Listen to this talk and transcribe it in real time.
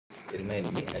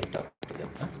remind me, I'll talk to them.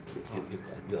 Huh?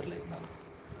 You are live now.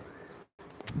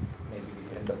 Maybe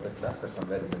the end of the class or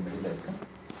somewhere in the middle, I'll come.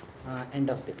 End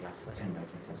of the class, sir. End of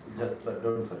the class. But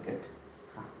don't forget,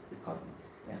 you call me.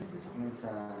 Yes, means how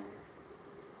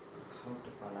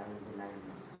to call, I will be live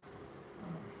now, sir.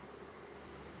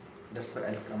 That's why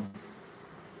I'll come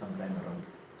sometime around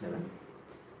 11.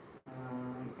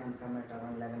 You can come at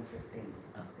around 11:15,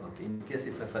 sir. Okay, in case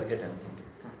if I forget anything.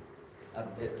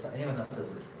 Anyone of us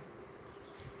will come.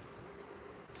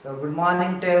 So good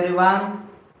morning to everyone.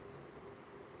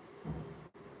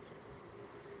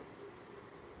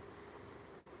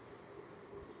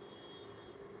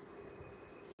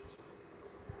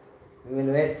 We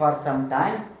will wait for some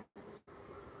time.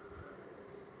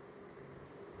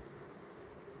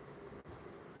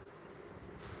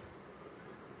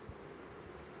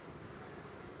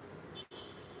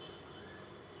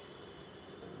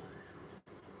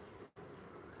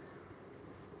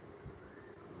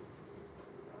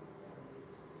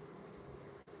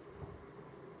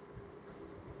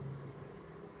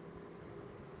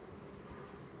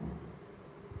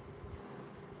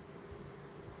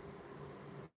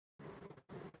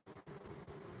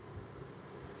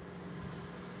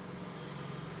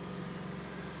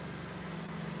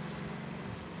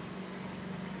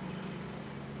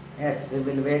 Yes, we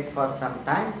will wait for some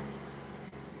time.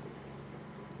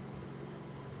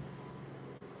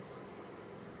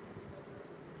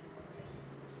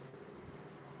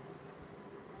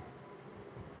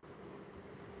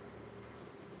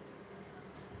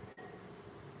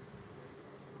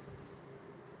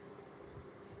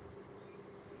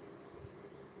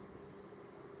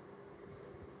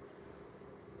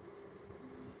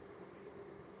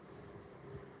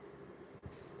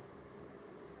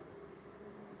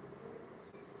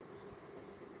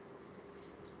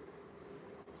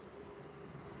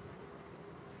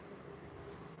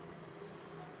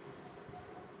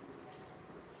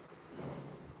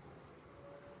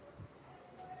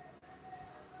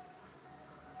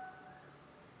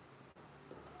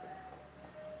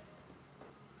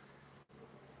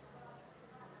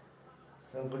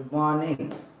 So good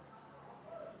morning.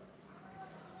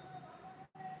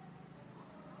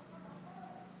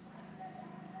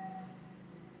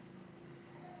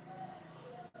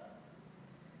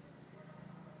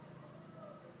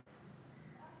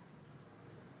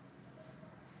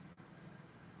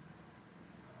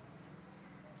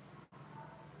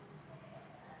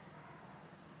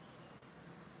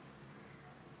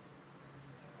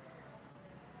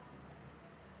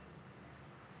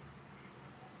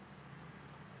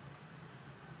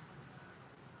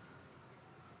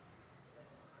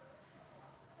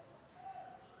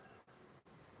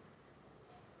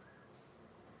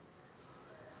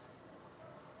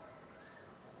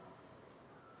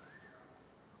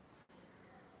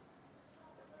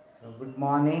 So good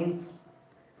morning.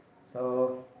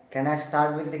 So can I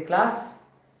start with the class?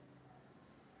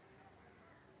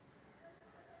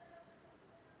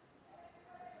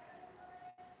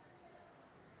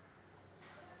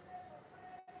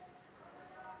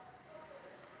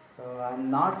 So I'm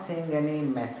not seeing any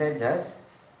messages.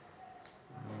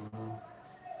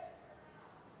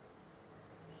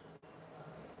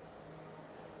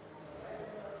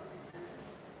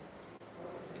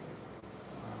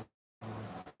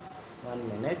 One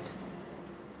minute.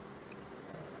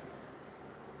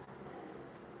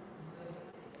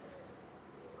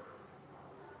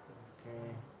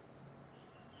 Okay.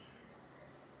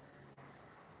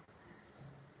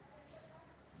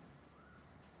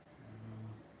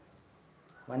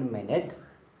 One minute.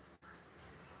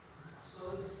 So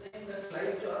it's saying that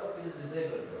live chat is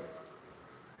disabled.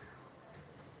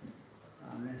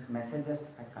 Means messages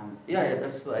I can't see. Yeah,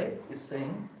 that's why it's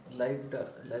saying live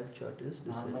chat is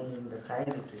disabled. Normal in the side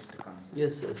it is to come.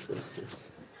 Yes.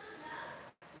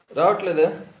 రావట్లేదా?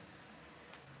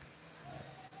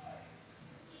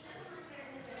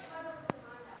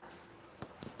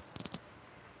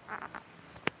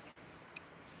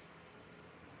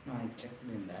 No, I checked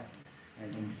in that. I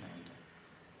didn't find it.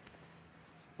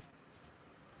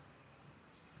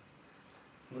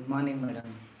 Good morning, madam.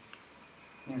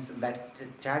 Means that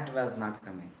chat was not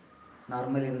coming.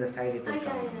 Normally in the side it will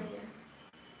come.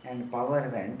 Yeah. And power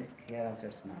went. Here also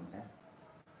it's not there.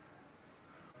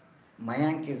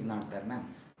 Mayank is not there, ma'am.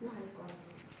 No, I called him.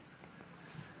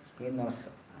 He knows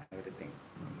everything.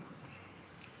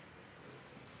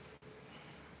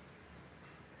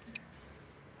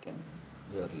 Okay.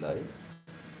 You are live.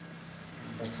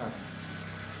 That's all.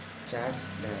 Chats,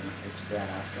 if they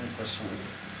are asking question,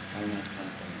 I will not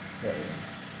come to me. Yeah.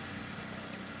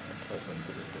 What happened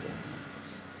to the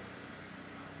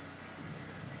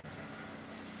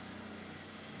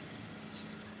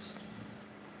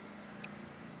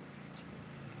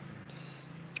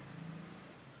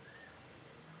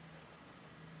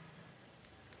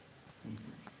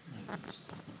Should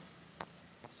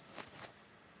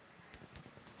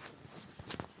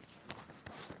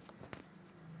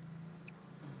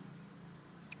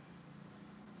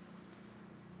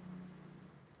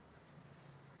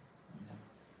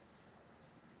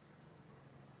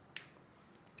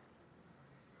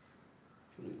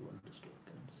we want to stop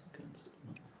cancel?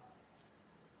 No.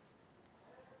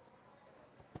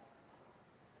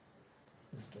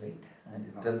 Just wait and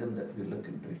tell them that we look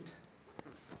into it.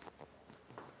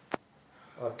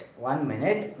 Okay, 1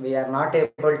 minute. We are not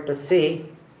able to see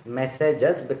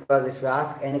messages because if you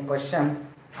ask any questions,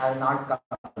 I will not come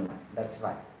to know. That's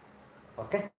why.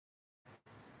 Okay.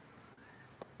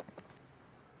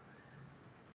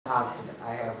 Asked,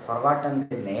 I have forgotten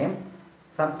the name.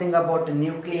 Something about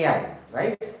nuclei,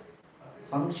 right?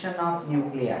 Function of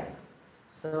nuclei.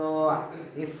 So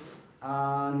if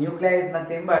nuclei is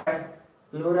nothing but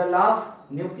plural of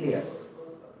nucleus,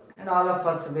 and all of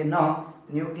us we know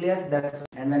nucleus. That's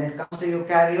and when it comes to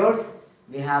eukaryotes,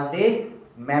 we have the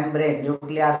membrane,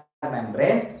 nuclear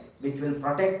membrane, which will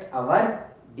protect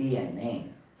our DNA,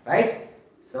 right?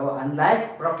 So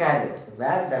unlike prokaryotes,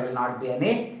 where there will not be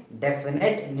any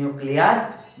definite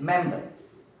nuclear membrane.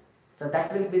 So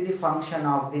that will be the function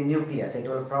of the nucleus. It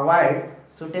will provide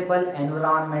suitable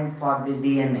environment for the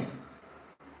DNA,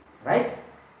 right?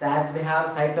 So as we have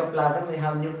cytoplasm, we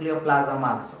have nucleoplasm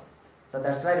also. So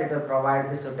that's why it will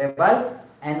provide the suitable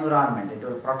environment. It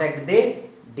will protect the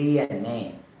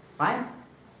DNA. Fine.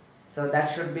 So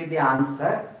that should be the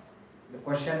answer. The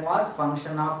question was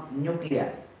function of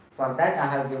nuclei. For that I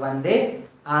have given the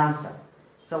answer.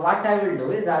 So what I will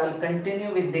do is I will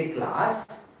continue with the class.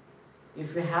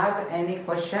 If you have any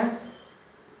questions,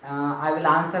 I will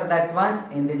answer that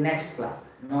one in the next class.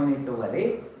 No need to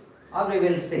worry. Or we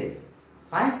will see.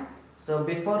 Fine. So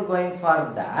before going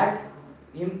for that,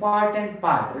 important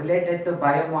part related to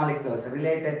biomolecules,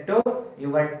 related to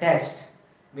your test,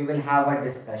 we will have a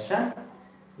discussion.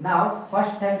 Now,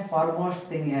 first and foremost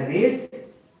thing here is,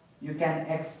 you can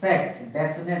expect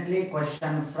definitely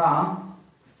question from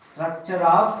structure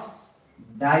of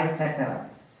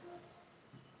disaccharides.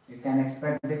 You can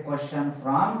expect the question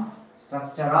from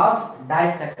structure of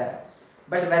disaccharide.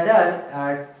 But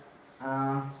whether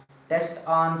test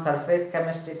on surface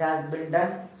chemistry has been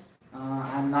done,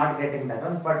 I am not getting that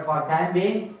one. But for time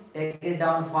being, take it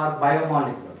down for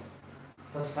biomolecules.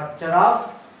 So structure of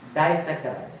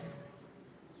disaccharides.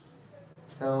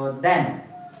 So then,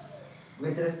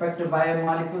 with respect to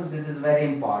biomolecules, this is very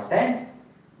important.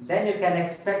 Then you can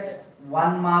expect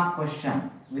 1 mark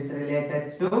question with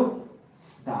related to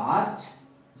starch,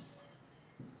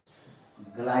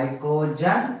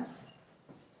 glycogen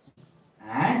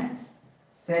and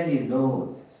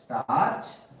cellulose. Starch,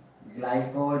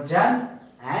 glycogen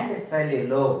and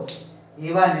cellulose.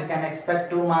 Even you can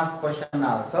expect 2 marks question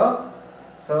also.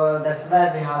 So that's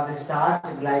where we have the starch,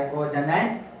 glycogen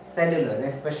and cellulose,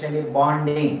 especially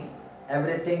bonding.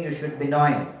 Everything you should be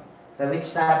knowing. So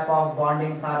which type of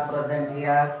bondings are present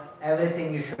here,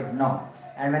 everything you should know.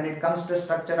 And when it comes to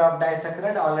structure of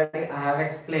disaccharide, already I have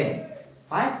explained.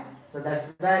 Fine. So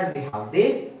that's where we have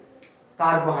the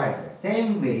carbohydrate.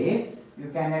 Same way you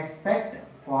can expect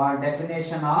for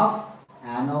definition of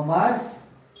anomers,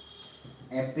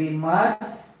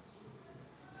 epimers,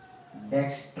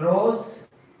 dextrose.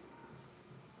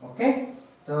 Okay.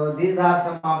 So these are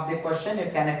some of the questions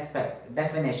you can expect.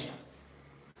 Definition.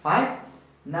 Fine.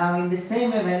 Now in the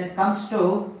same way when it comes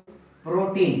to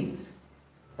proteins,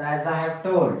 so as I have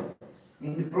told,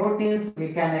 in the proteins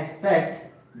we can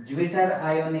expect Zwitter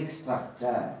ionic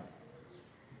structure.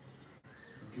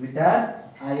 Zwitter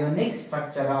ionic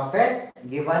structure of a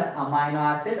given amino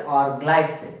acid or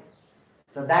glycine.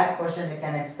 So that question you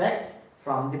can expect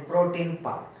from the protein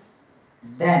part.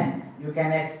 Then you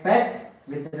can expect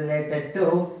with related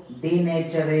to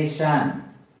denaturation.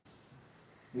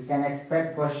 You can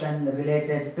expect question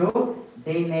related to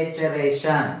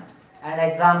denaturation. An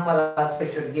example also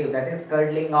should give, that is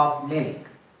curdling of milk.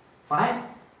 Fine.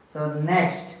 So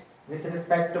next, with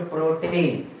respect to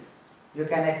proteins, you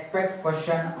can expect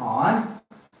question on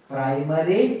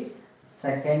primary,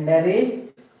 secondary,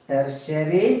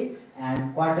 tertiary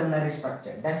and quaternary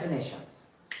structure. Definitions.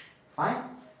 Fine.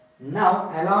 Now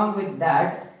along with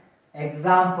that,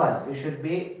 examples. You should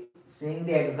be seeing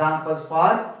the examples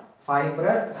for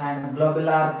fibrous and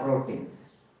globular proteins.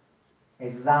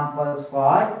 Examples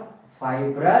for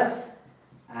fibrous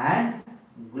and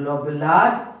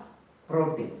globular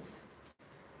proteins.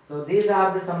 So these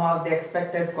are some of the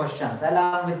expected questions.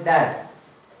 Along with that,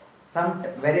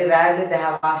 very rarely they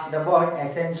have asked about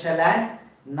essential and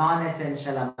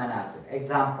non-essential amino acid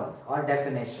examples or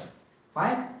definition.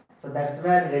 Fine. So that's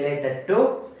where related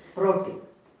to protein.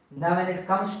 Now when it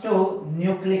comes to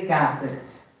nucleic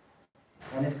acids,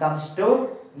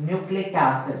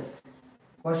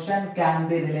 question can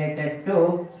be related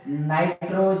to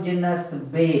nitrogenous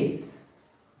base,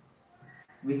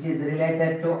 which is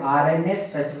related to RNA,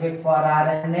 specific for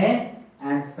RNA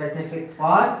and specific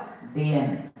for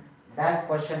DNA. That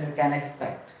question you can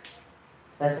expect.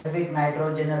 Specific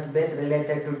nitrogenous base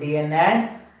related to DNA and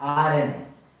RNA.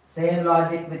 Same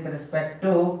logic with respect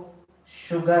to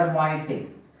sugar moiety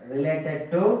related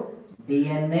to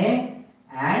DNA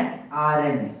and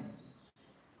RNA.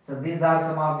 So these are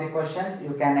some of the questions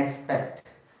you can expect.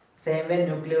 Same way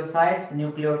nucleosides,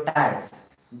 nucleotides,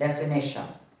 definition,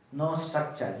 no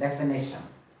structure, definition.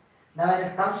 Now when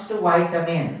it comes to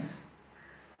vitamins,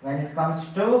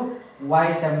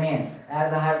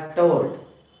 as I have told,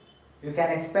 you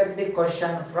can expect the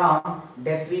question from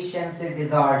deficiency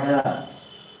disorders.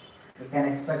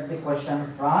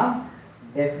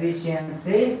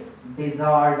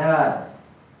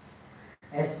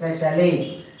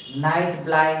 Especially night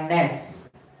blindness,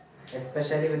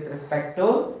 especially with respect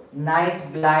to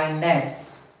night blindness.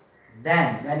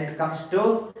 Then when it comes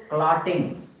to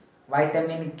clotting,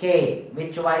 vitamin K,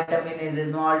 which vitamin is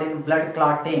involved in blood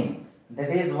clotting? That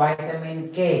is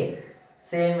vitamin K.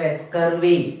 Same as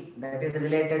scurvy, that is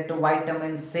related to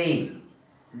vitamin C.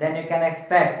 Then you can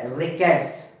expect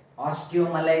rickets,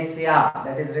 osteomalacia,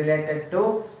 that is related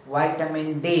to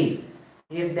vitamin D.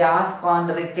 If they ask on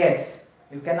rickets,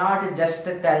 you cannot just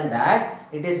tell that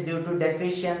it is due to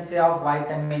deficiency of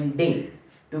vitamin D.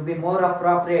 To be more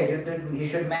appropriate, you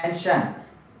should mention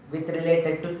with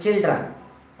related to children.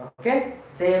 Okay?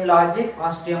 Same logic,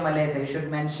 osteomalacia, you should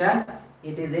mention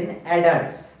it is in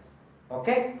adults.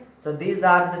 Okay? So these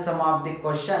are some of the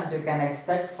questions you can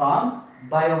expect from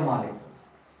biomolecules.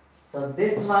 So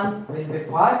this one will be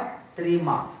for 3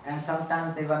 marks and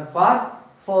sometimes even for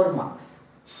 4 marks.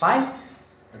 Fine?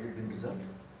 Has it been resolved?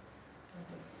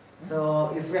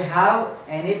 So if you have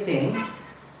anything,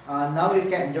 now you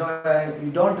can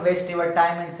you don't waste your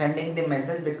time in sending the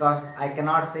message because I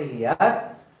cannot see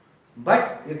here,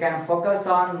 but you can focus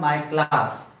on my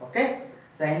class. Okay?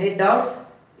 So any doubts,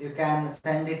 you can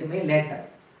send it to me later.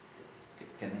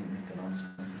 Can I make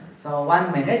announcement? So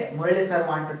 1 minute, Murali sir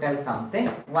want to tell something.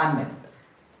 1 minute.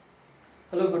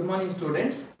 Hello, good morning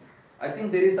students. I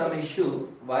think there is some issue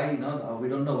why we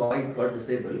don't know why it got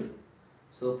disabled.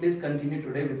 So please continue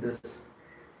today with this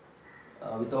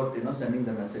without sending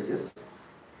the messages.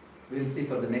 We will see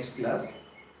for the next class.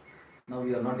 Now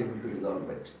we are not able to resolve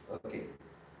it. Okay.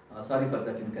 Sorry for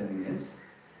that inconvenience.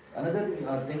 Another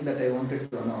thing that I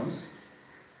wanted to announce.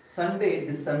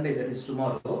 This Sunday, that is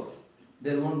tomorrow,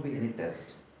 there won't be any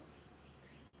test.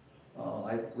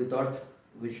 We thought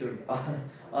we should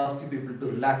ask you people to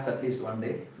relax at least one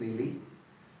day freely.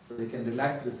 So you can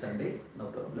relax this Sunday, no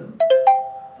problem.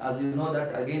 As you know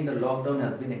that again the lockdown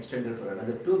has been extended for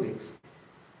another 2 weeks.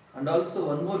 And also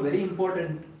one more very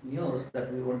important news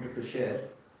that we wanted to share.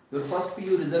 Your first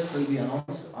PU results will be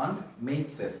announced on May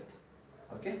 5th.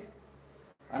 Okay?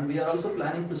 And we are also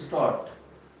planning to start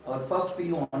our first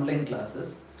PU online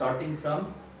classes starting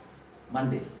from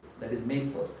Monday, that is May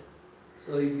 4th.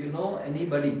 So if you know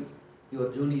anybody,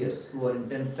 your juniors who are in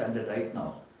 10th standard right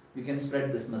now, you can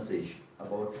spread this message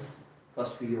about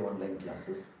first PU online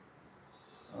classes.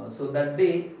 So that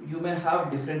day you may have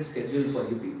different schedule for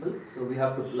you people. So we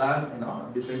have to plan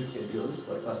different schedules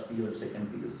for first PU and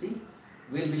second PUC.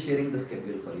 We will be sharing the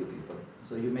schedule for you people.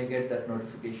 So you may get that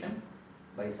notification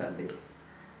by Sunday.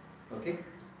 Okay.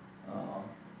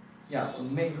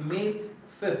 May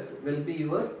 5th will be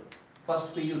your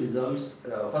first PU results.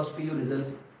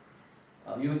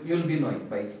 You will be knowing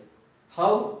by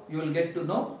how you will get to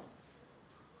know.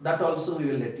 That also we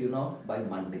will let you know by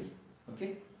Monday.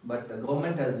 Okay. But the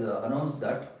government has announced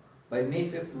that by May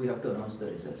 5th we have to announce the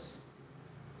results.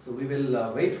 So we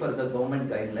will wait for the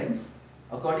government guidelines.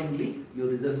 Accordingly, your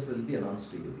results will be announced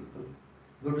to you people.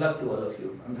 Good luck to all of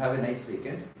you and have a nice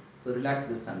weekend. So relax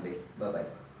this Sunday. Bye-bye.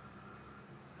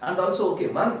 And also, okay,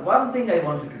 one thing I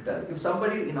wanted to tell. If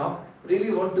somebody,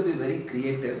 really want to be very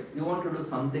creative, you want to do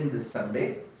something this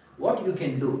Sunday, what you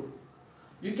can do?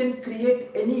 You can create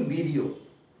any video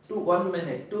to 1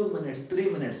 minute, 2 minutes, 3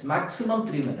 minutes, maximum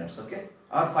 3 minutes, okay?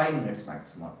 Or 5 minutes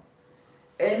maximum.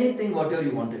 Anything, whatever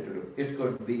you wanted to do. It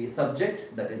could be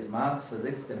subject, that is maths,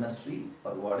 physics, chemistry,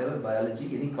 or whatever,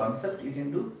 biology, any concept you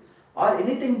can do. Or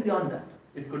anything beyond that.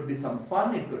 It could be some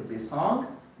fun, it could be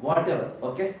song, whatever,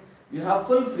 okay? You have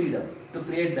full freedom to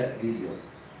create that video.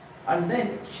 And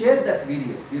then share that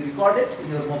video. You record it in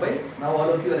your mobile. Now all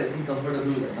of you are, I think,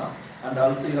 comfortable now. And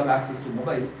also you have access to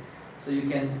mobile. So you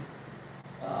can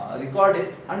record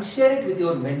it and share it with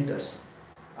your mentors,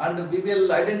 and we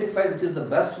will identify which is the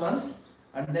best ones,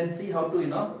 and then see how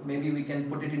to, maybe we can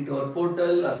put it into our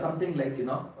portal or something like,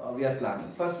 we are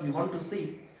planning. First we want to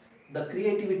see the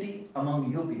creativity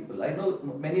among you people. I know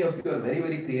many of you are very,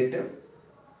 very creative.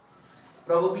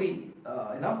 Probably,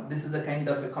 this is a kind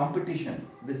of a competition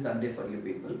this Sunday for you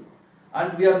people,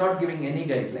 and we are not giving any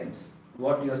guidelines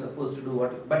what you are supposed to do,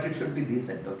 but it should be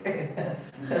decent, okay?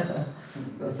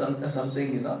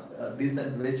 Something,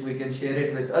 decent, which we can share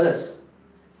it with others,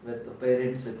 with the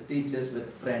parents, with teachers, with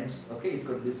friends, okay? It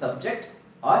could be subject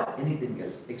or anything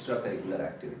else, extracurricular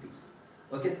activities,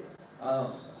 okay?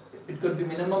 It could be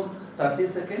minimum 30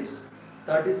 seconds,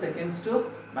 30 seconds to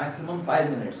maximum 5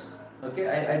 minutes. Okay,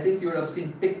 I think you would have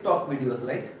seen TikTok videos,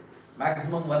 right?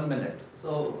 Maximum 1 minute.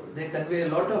 So they convey a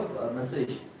lot of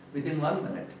message within 1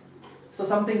 minute. So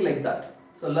something like that.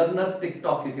 So learners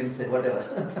TikTok, you can say,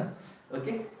 whatever.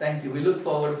 Okay, thank you. We look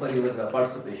forward for your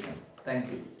participation.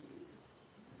 Thank you.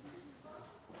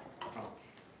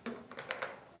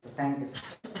 So thank you, sir.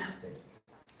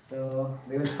 So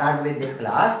we will start with the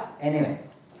class anyway.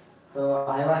 So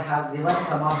I will have given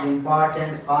some of the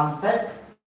important concepts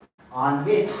on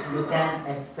which you can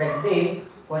expect the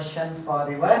question for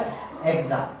your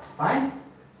exams. Fine.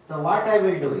 So what I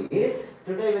will do is,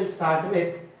 today we'll start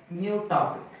with new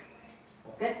topic.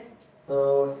 Okay.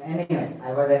 So anyway,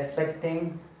 I was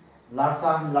expecting lots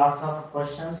of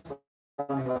questions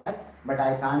from you, but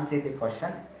I can't see the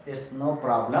question. It's no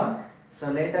problem.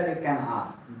 So later you can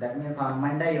ask. That means on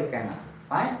Monday you can ask.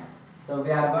 Fine. So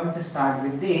we are going to start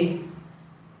with the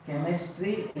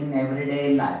chemistry in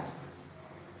everyday life.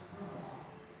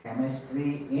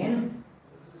 Chemistry in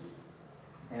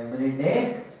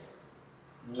everyday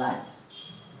life.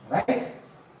 Right?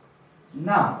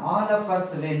 Now, all of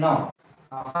us we know.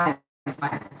 Fine.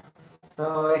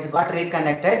 So it got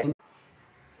reconnected.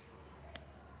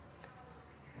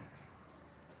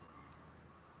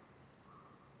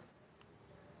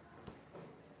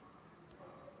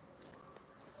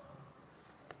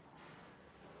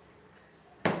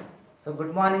 So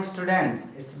good morning, students.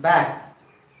 It's back.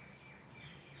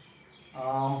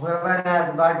 Whoever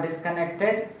has got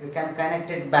disconnected, you can connect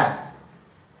it back.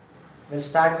 We'll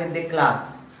start with the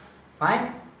class.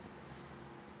 Fine?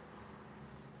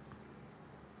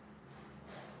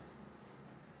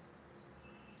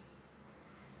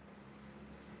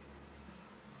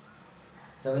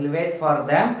 So we'll wait for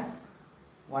them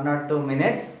 1 or 2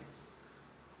 minutes.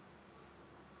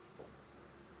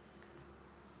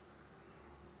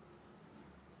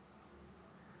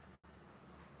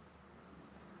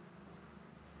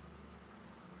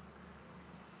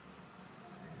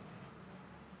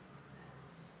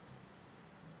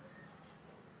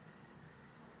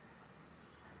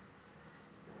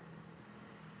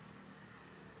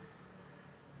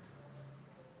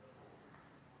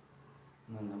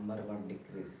 No, number got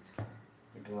decreased.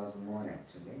 It was more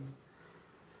actually.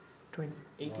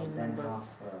 18 More than numbers. half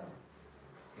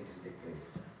it's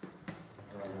decreased.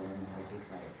 It was around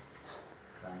 35.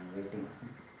 So I'm waiting.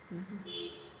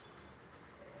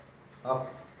 Okay.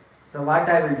 So what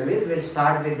I will do is, we'll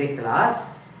start with the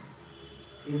class.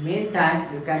 In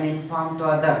meantime, you can inform to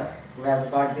others who has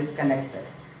got disconnected.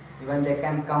 Even they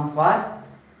can come for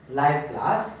live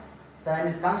class. So when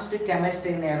it comes to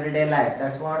chemistry in everyday life,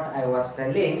 that's what I was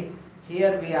telling.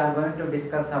 Here we are going to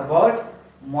discuss about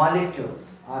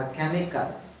molecules or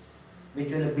chemicals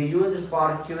which will be used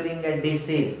for curing a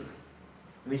disease,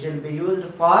 which will be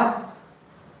used for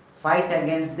fight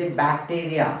against the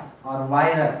bacteria or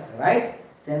virus, right?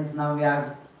 Since now we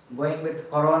are going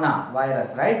with corona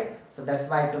virus, right? So that's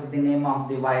why I took the name of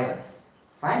the virus.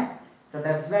 Fine. So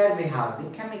that's where we have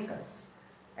the chemicals.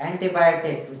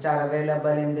 Antibiotics which are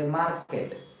available in the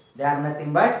market, they are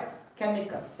nothing but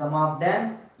chemicals. Some of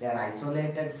them they are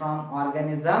isolated from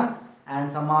organisms,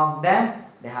 and some of them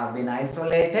they have been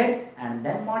isolated and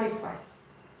then modified.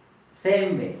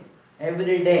 Same way,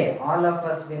 every day all of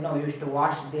us we know used to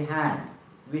wash the hand,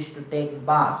 we used to take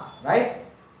bath, right?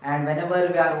 And whenever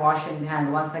we are washing the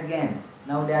hand, once again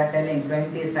now they are telling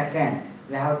 20 seconds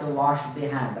we have to wash the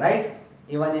hand, right?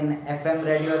 Even in FM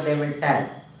radio they will tell.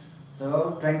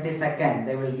 So 20 seconds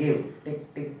they will give,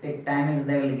 tick tick tick timings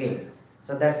they will give.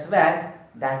 So that's where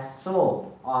that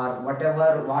soap or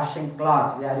whatever washing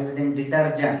cloths we are using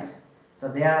detergents, so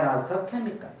they are also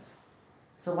chemicals.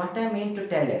 So what I mean to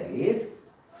tell you is,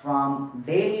 from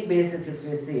daily basis if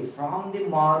you see, from the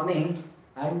morning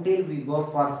until we go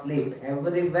for sleep,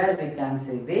 everywhere we can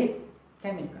see the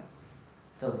chemicals.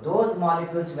 So those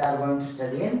molecules we are going to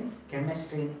study in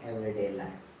chemistry in everyday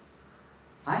life.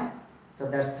 Fine. So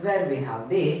that's where we have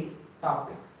the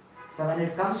topic. So when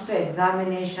it comes to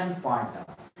examination point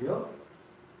of view,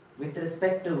 with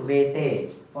respect to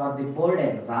weightage for the board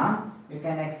exam, you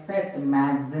can expect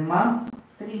maximum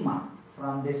 3 marks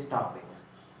from this topic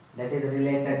that is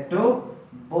related to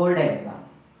board exam.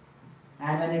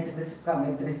 And when it is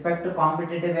with respect to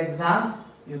competitive exams,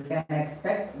 you can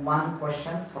expect 1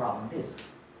 question from this.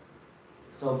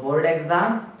 So board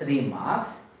exam 3 marks,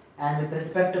 and with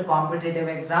respect to competitive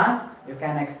exam, you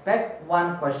can expect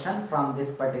 1 question from this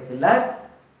particular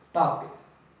topic.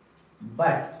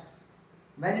 But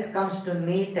when it comes to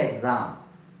NEET exam,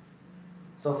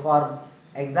 so for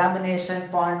examination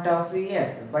point of view,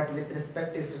 yes, but with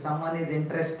respect to if someone is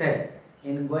interested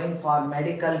in going for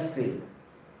medical field,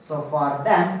 so for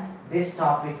them this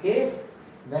topic is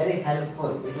very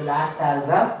helpful. It will act as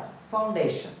a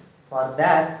foundation for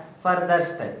their further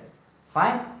study.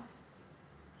 Fine.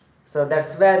 So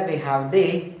that's where we have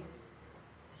the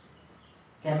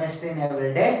chemistry in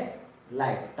everyday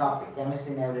life topic,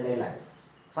 chemistry in everyday life.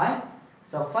 Fine.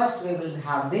 So first we will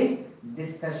have the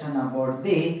discussion about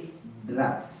the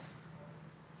drugs.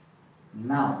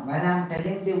 Now when I am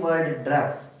telling the word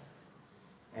drugs,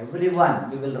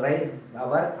 everyone we will raise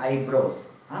our eyebrows.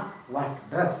 What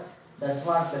drugs? That's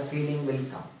what the feeling will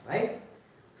come, right?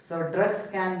 So drugs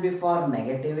can be for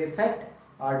negative effect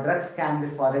or drugs can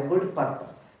be for a good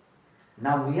purpose.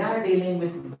 Now we are dealing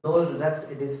with those drugs,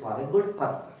 it is for a good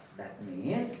purpose. That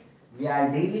means we are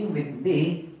dealing with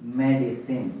the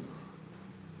medicines.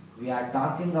 We are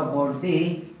talking about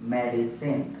the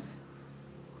medicines.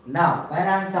 Now when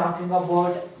I am talking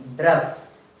about drugs,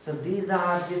 so these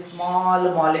are the small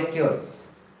molecules.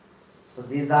 So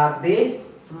these are the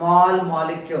small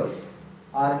molecules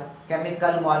or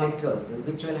chemical molecules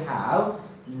which will have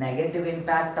negative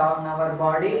impact on our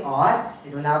body or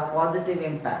it will have positive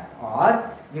impact,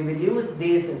 or we will use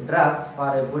these drugs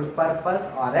for a good purpose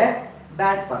or a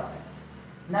bad purpose.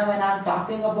 Now when I am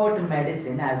talking about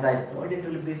medicine, as I told, it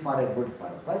will be for a good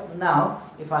purpose. Now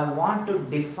if I want to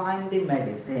define the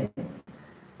medicine,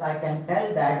 so I can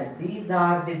tell that these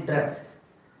are the drugs.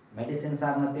 Medicines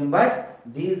are nothing but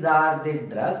these are the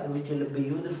drugs which will be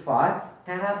used for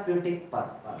therapeutic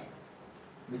purpose.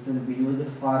 Which will be used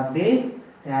for the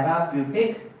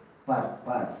therapeutic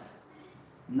purpose.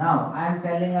 Now I am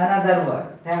telling another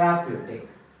word, therapeutic.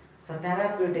 So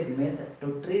therapeutic means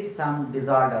to treat some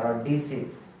disorder or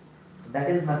disease. So that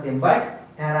is nothing but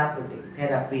therapeutic,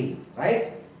 therapy,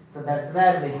 right? So that's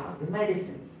where we have the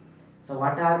medicines. So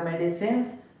what are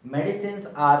medicines? Medicines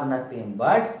are nothing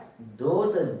but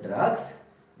those drugs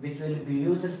which will be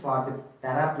used for the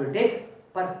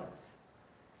therapeutic purpose.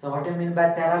 So what do you mean by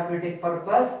therapeutic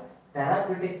purpose?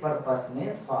 Therapeutic purpose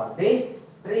means for the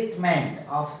treatment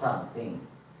of something,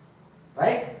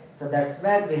 right? So that's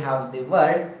where we have the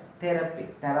word therapy,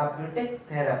 therapeutic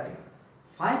therapy.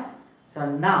 Fine. So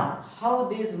now how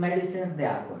these medicines they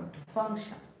are going to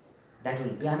function? That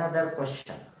will be another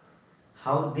question.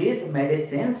 How these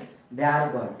medicines they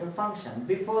are going to function.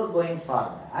 Before going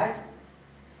for that,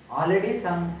 already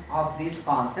some of these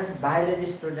concepts biology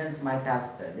students might have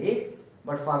studied,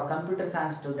 but for computer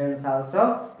science students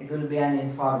also it will be an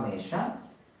information.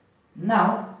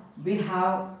 Now we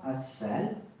have a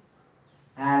cell,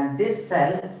 and this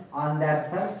cell on their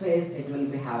surface it will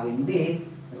be having the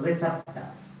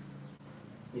receptors.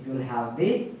 It will have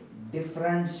the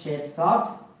different shapes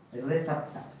of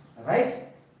receptors, right?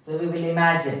 So we will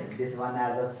imagine this one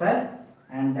as a cell,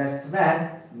 and that's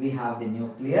where we have the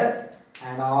nucleus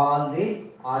and all the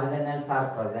organelles are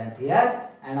present here,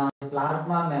 and on the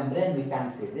plasma membrane we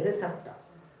can see the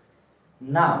receptors.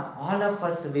 Now all of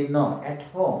us we know at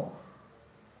home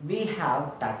we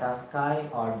have Tata Sky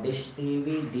or Dish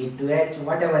TV, D2H,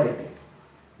 whatever it is.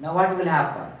 Now what will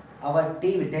happen? Our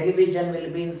television will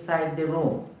be inside the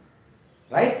room,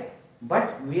 right?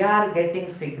 But we are getting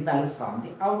signal from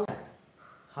the outside.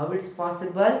 How it's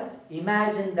possible?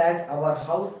 Imagine that our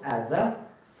house as a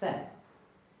cell,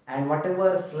 and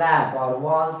whatever slab or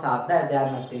walls are there, they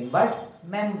are nothing but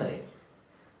membrane.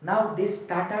 Now this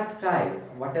Tata Sky,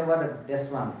 whatever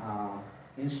this one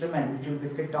instrument which will be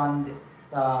fit on the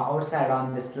outside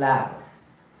on the slab,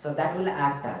 so that will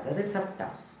act as a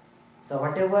receptors. So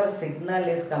whatever signal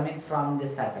is coming from the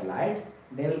satellite,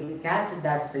 they will catch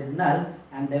that signal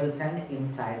and they will send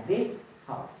inside the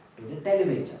house to the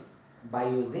television by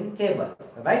using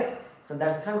cables, right? So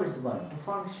that's how it's going to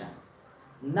function.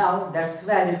 Now that's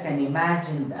where you can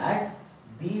imagine that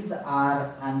these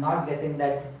are, I'm not getting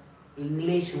that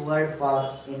English word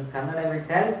for, in Kannada I will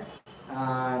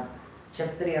tell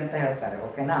Chhatri anta heltare,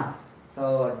 okay na?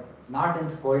 So not in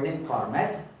scolding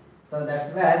format. So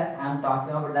that's where I am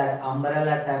talking about that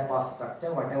umbrella type of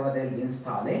structure, whatever they will be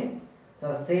installing.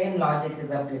 So same logic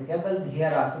is applicable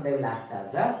here also, they will act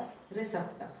as a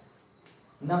receptors.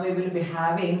 Now we will be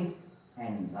having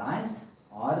enzymes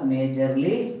or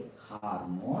majorly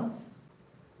hormones,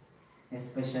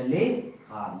 especially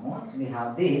hormones. We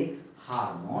have the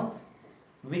hormones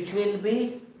which will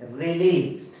be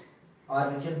released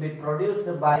or which will be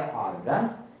produced by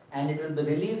organ, and it will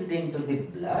be released into the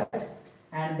blood,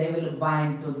 and they will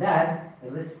bind to their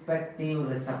respective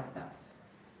receptors.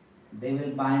 They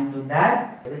will bind to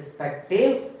their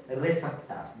respective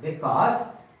receptors, because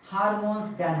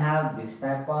hormones can have this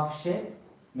type of shape,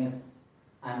 means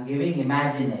I am giving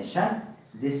imagination,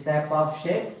 this type of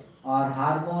shape, or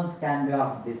hormones can be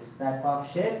of this type of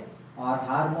shape, or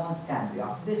hormones can be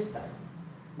of this type.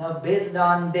 Now based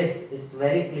on this, it's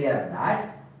very clear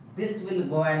that this will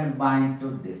go and bind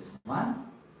to this one,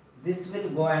 this will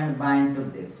go and bind to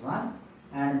this one,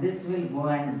 and this will go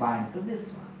and bind to this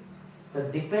one. So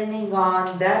depending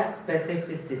on their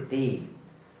specificity,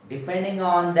 depending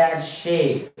on their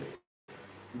shape,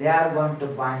 they are going to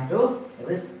bind to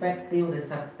respective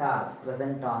receptors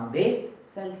present on the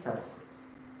cell surface.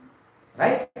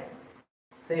 Right?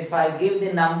 So if I give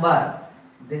the number,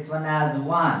 this one has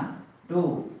 1,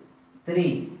 2,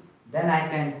 3, then I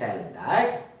can tell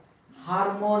that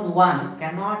hormone 1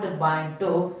 cannot bind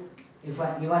to,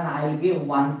 even I will give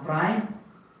 1 prime,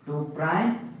 2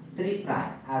 prime, 3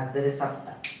 prime as the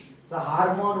receptor. So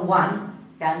hormone 1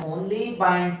 can only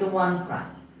bind to 1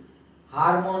 prime.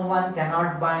 Hormone 1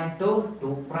 cannot bind to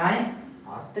 2 prime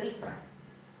or 3 prime.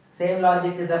 Same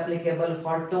logic is applicable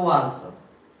for 2 also.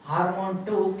 Hormone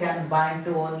 2 can bind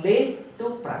to only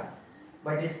 2 prime,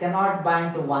 but it cannot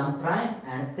bind to 1 prime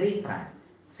and 3 prime.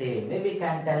 Same way we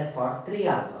can tell for 3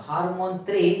 also. Hormone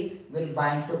 3 will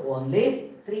bind to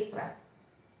only 3 prime.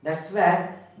 That's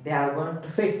where they are going to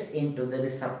fit into the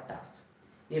receptors.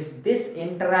 If this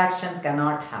interaction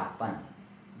cannot happen,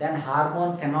 then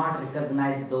hormone cannot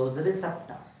recognize those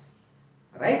receptors.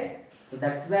 Right? So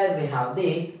that's where we have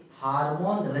the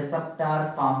hormone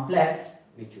receptor complex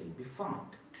which will be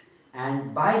formed.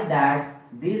 And by that,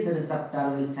 these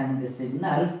receptors will send the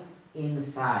signal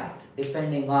inside,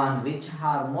 depending on which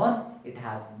hormone it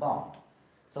has bound.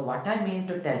 So what I mean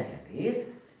to tell here is,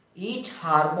 each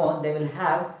hormone, they will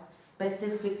have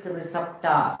specific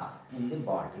receptors in the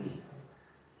body.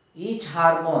 Each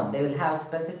hormone, they will have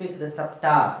specific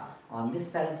receptors on the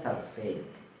cell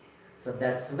surface. So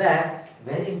that's where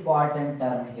very important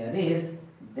term here is,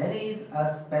 there is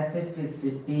a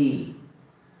specificity.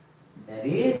 There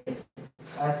is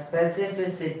a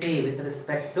specificity with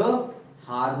respect to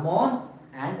hormone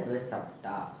and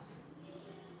receptors.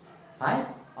 Fine?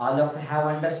 All of you have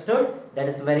understood? That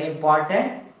is very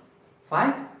important.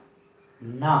 Fine?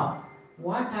 Now,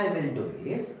 what I will do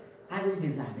is, I will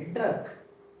design a drug.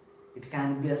 It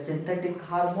can be a synthetic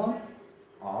hormone,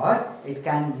 or it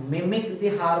can mimic the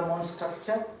hormone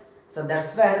structure. So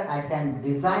that's where I can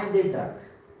design the drug.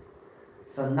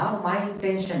 So now my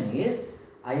intention is,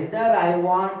 either I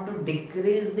want to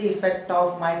decrease the effect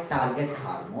of my target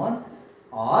hormone,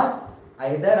 or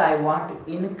either I want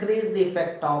to increase the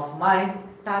effect of my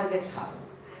target hormone.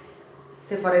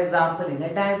 Say for example, in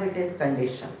a diabetes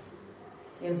condition,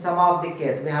 in some of the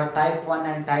case we have type 1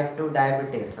 and type 2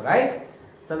 diabetes, right?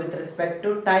 So with respect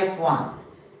to type 1,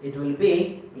 it will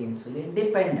be insulin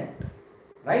dependent,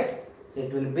 right? So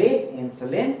it will be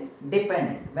insulin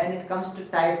dependent. When it comes to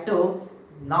type 2,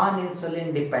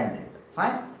 non-insulin dependent.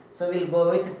 Fine. So we'll go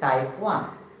with type 1,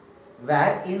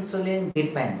 where insulin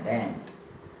dependent.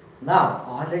 Now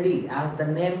already, as the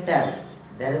name tells,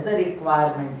 there is a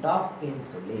requirement of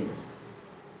insulin.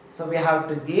 So we have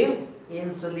to give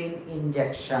insulin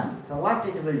injection. So what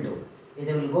it will do? It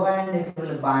will go and it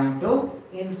will bind to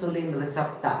insulin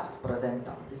receptors present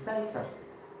on the cell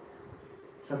surface.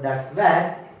 So that's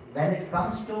where, when it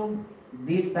comes to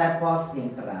this type of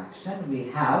interaction, we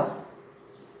have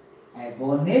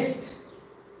agonist,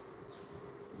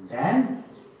 then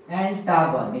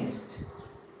antagonist.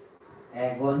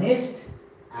 Agonist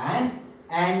and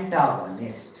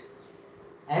antagonist.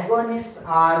 Agonists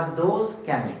are those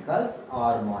chemicals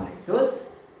or molecules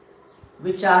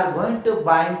which are going to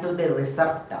bind to the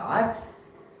receptor,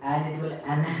 and it will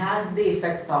enhance the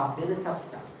effect of the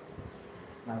receptor.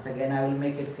 Once again I will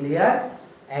make it clear.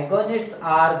 Agonists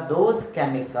are those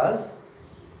chemicals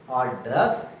or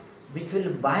drugs which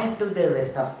will bind to the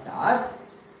receptors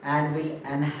and will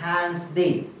enhance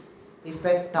the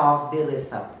effect of the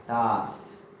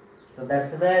receptors. So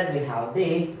that's where we have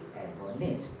the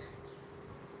agonist.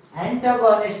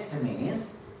 Antagonist means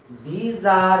these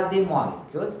are the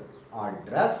molecules or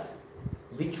drugs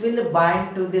which will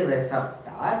bind to the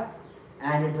receptor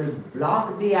and it will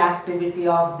block the activity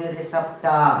of the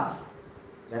receptor.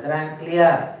 Whether I am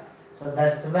clear? So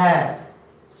that's where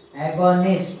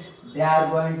agonist they are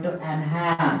going to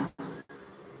enhance,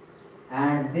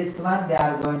 and this one they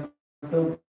are going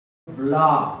to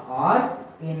block or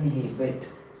inhibit.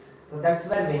 So that's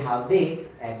where we have the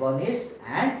agonist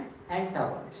and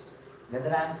antagonist.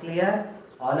 Whether I am clear?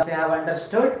 All of you have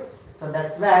understood? So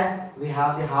that's where we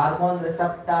have the hormone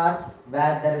receptor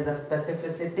where there is a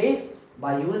specificity.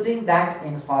 By using that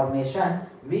information,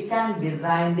 we can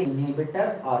design the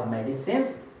inhibitors or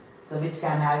medicines, so which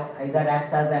can have either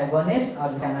act as agonist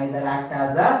or can either act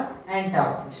as a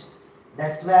antagonist.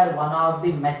 That's where one of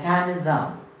the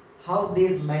mechanism how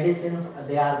these medicines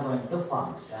they are going to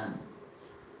function.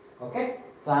 Okay,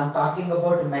 so I am talking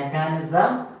about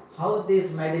mechanism how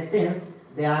these medicines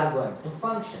they are going to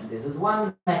function. This is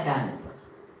one mechanism.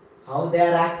 How they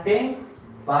are acting?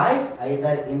 By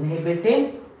either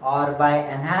inhibiting or by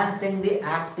enhancing the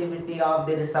activity of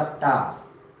the receptor.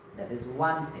 That is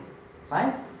one thing.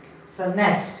 Fine. So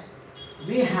next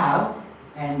we have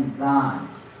enzyme.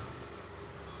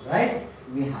 Right?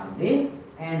 We have the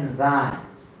enzyme.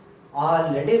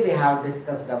 Already we have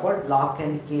discussed about lock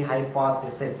and key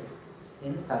hypothesis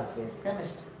in surface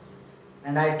chemistry.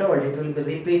 And I told it will be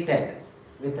repeated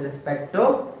with respect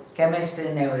to chemistry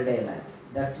in everyday life.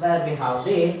 That's where we have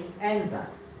the enzyme.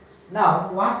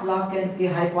 Now, what lock and key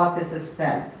hypothesis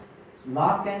tells?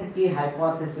 Lock and key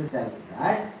hypothesis tells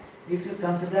that if you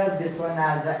consider this one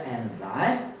as an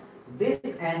enzyme, this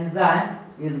enzyme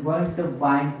is going to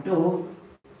bind to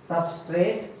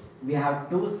substrate. We have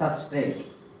two substrates,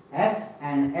 S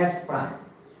and S prime.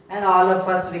 And all of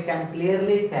us, we can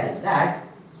clearly tell that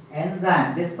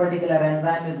enzyme, this particular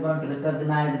enzyme is going to be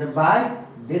recognized by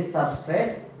this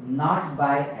substrate, not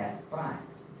by S prime.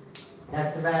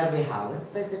 That's where we have a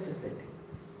specificity.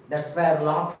 That's where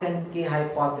lock and key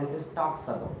hypothesis talks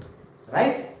about.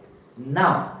 Right?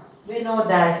 Now, we know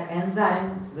that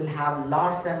enzyme will have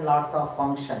lots and lots of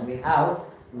function. We have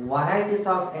varieties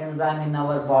of enzyme in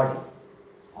our body.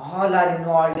 All are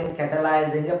involved in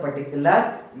catalyzing a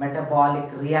particular metabolic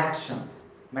reactions,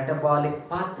 metabolic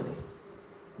pathway.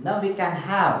 Now we can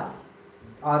have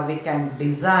or we can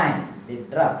design the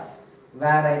drugs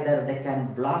where either they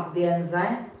can block the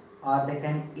enzyme or they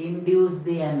can induce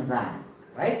the enzyme,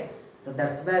 right? So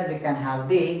that's where we can have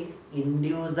the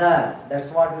inducers. That's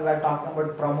what we were talking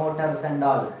about, promoters and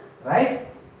all, right?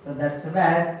 So that's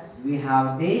where we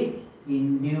have the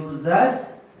inducers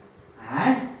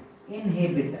and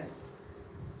inhibitors.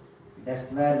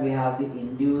 That's where we have the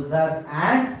inducers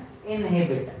and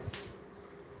inhibitors.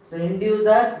 So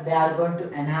inducers, they are going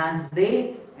to enhance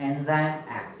the enzyme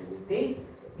activity.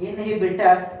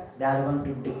 Inhibitors, they are going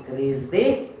to decrease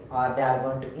the or they are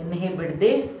going to inhibit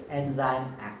the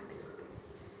enzyme activity.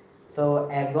 So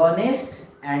agonist,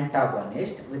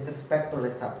 antagonist with respect to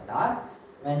receptor.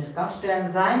 When it comes to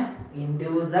enzyme,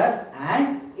 inducers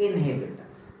and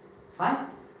inhibitors. Fine.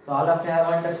 So all of you have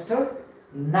understood.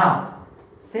 Now,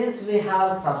 since we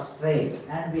have substrate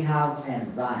and we have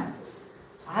enzymes,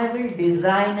 I will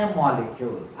design a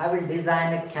molecule, I will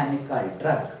design a chemical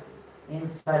drug in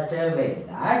such a way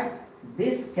that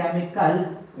this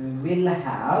chemical will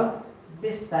have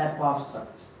this type of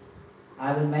structure.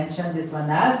 I will mention this one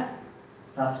as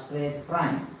substrate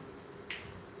prime.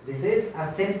 This is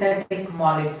a synthetic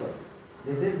molecule.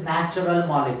 This is natural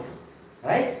molecule,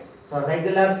 right? So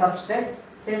regular substrate,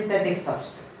 synthetic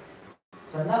substrate.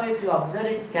 So now if you observe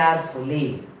it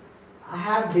carefully, I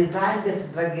have designed this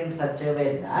drug in such a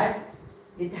way that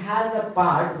it has a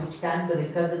part which can be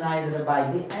recognized by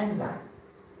the enzyme.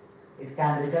 It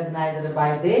can be recognized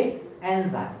by the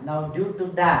enzyme. Now due to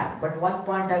that, but one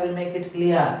point I will make it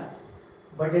clear,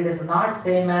 but it is not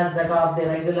same as that of the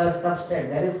regular substrate.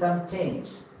 There is some change,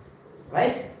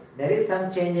 right? There is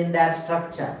some change in their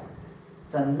structure.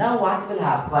 So now what will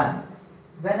happen?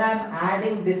 When I am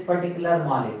adding this particular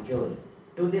molecule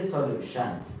to the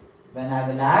solution, when I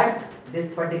will add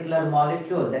this particular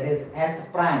molecule, that is S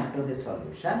prime, to the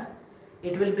solution,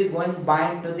 it will be going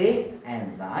bind to the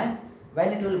enzyme.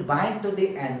 When it will bind to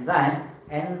the enzyme,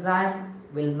 enzyme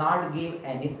will not give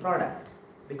any product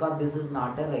because this is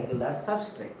not a regular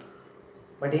substrate.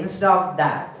 But instead of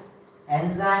that,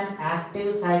 enzyme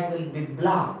active site will be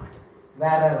blocked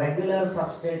where a regular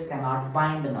substrate cannot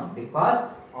bind now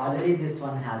because already this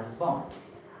one has bound.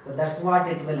 So that's what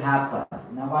it will happen.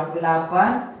 Now what will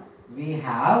happen? We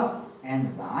have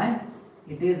enzyme.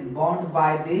 It is bound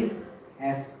by the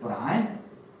S prime.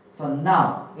 So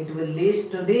now it will lead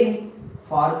to the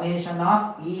formation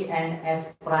of E and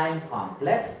S prime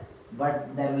complex,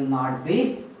 but there will not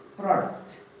be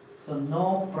product. So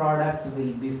no product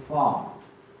will be formed.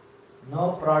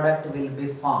 No product will be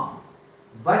formed.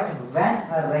 But when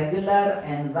a regular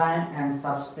enzyme and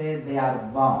substrate they are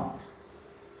bound,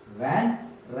 when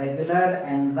regular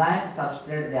enzyme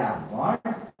substrate they are bound,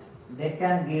 they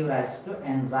can give rise to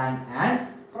enzyme and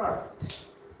product.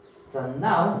 So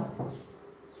now,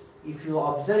 if you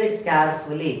observe it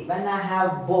carefully, when I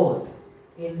have both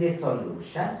in the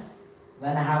solution,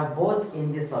 when I have both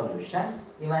in the solution,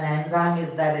 even enzyme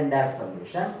is there in that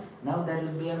solution, now there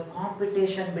will be a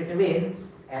competition between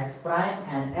S prime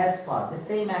and S for the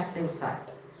same active site.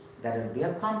 There will be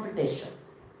a competition.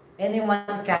 Anyone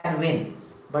can win,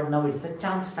 but now it's a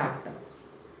chance factor.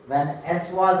 When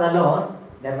S was alone,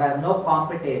 there were no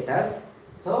competitors,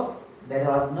 so there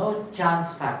was no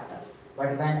chance factor.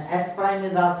 But when S prime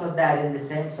is also there in the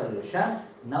same solution,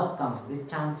 now comes the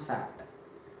chance factor.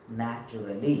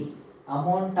 Naturally,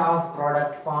 amount of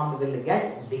product formed will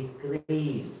get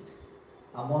decreased.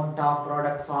 Amount of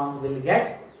product formed will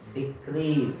get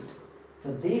decreased.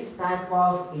 So these type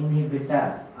of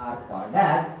inhibitors are called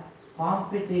as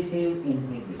competitive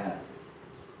inhibitors.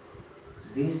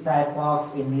 These type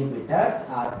of inhibitors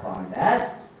are called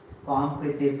as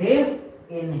competitive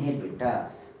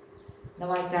inhibitors.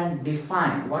 Now I can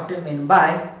define what you mean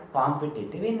by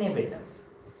competitive inhibitors.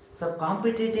 So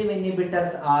competitive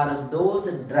inhibitors are those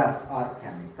drugs or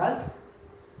chemicals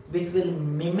which will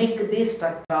mimic the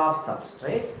structure of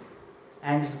substrate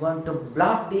and is going to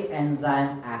block the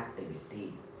enzyme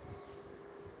activity.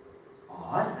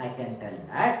 Or I can tell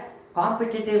that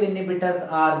competitive inhibitors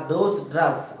are those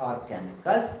drugs or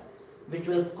chemicals which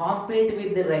will compete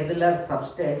with the regular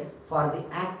substrate for the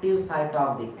active site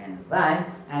of the enzyme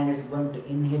and it's going to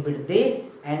inhibit the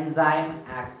enzyme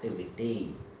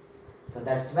activity. So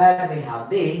that's where we have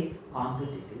the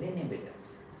competitive inhibitors.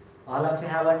 All of you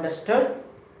have understood?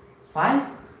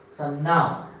 Fine. So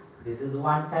now this is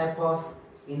one type of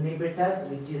inhibitors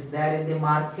which is there in the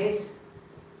market.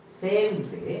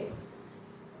 Same way,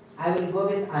 I will go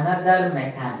with another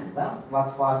mechanism,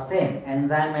 works for same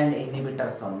enzyme and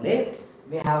inhibitors only.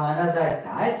 We have another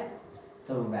type.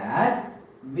 So where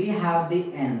we have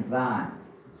the enzyme.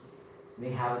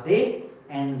 We have the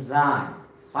enzyme.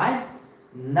 Fine.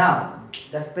 Now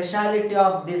the speciality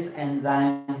of this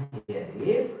enzyme here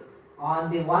is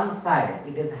on the one side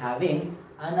it is having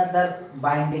another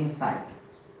binding site.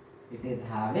 It is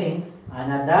having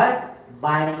another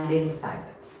binding site.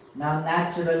 Now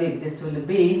naturally this will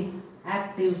be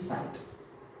active site.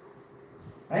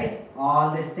 Right?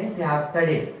 All these things you have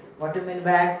studied. What do you mean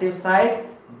by active site?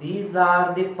 These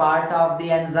are the part of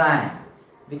the enzyme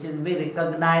which will be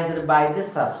recognized by the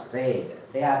substrate.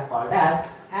 They are called as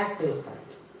active site.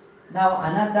 Now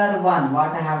another one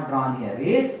what I have drawn here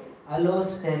is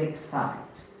allosteric site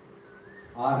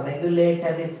or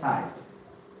regulatory site.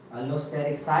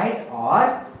 Allosteric site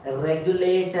or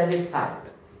regulatory site.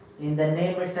 In the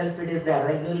name itself it is the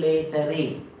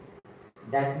regulatory.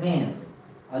 That means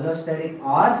allosteric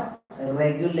or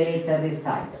regulatory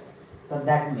site. So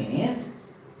that means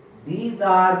these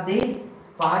are the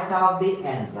part of the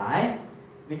enzyme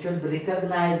which will be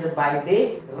recognized by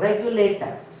the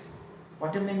regulators.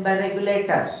 What do you mean by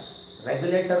regulators?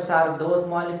 Regulators are those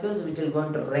molecules which are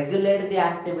going to regulate the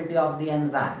activity of the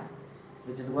enzyme.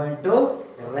 Which is going to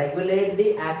regulate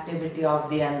the activity of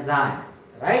the enzyme.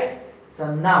 Right?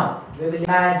 So now we will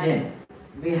imagine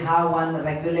we have one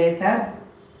regulator.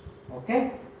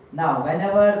 Okay? Now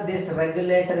whenever this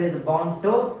regulator is bound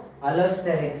to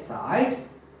allosteric site,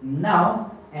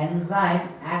 now enzyme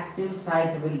active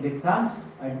site will become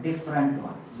a different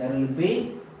one. There will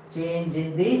be change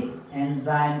in the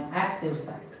enzyme active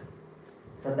site.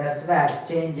 So that's where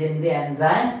change in the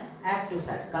enzyme active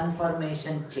site,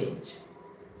 conformation change.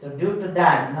 So due to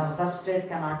that, now substrate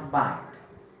cannot bind.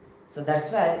 So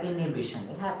that's where inhibition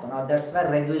will happen, or that's where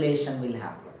regulation will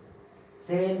happen.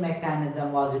 Same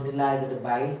mechanism was utilized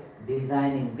by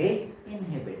designing the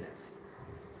inhibitors.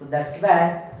 So that's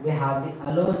where we have the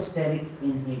allosteric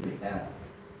inhibitors.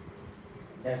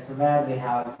 That's where we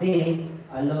have the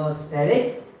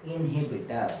allosteric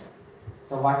inhibitors.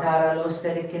 So what are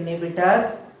allosteric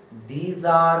inhibitors? These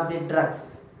are the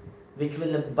drugs which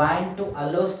will bind to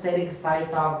allosteric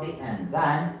site of the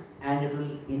enzyme and it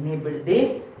will inhibit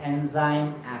the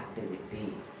enzyme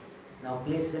activity. Now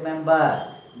please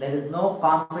remember, there is no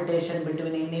competition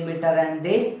between inhibitor and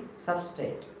the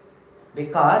substrate,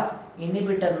 because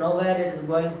inhibitor nowhere it is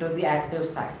going to the active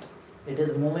site. It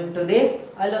is moving to the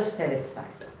allosteric site.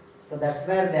 So that's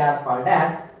where they are called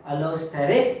as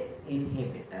allosteric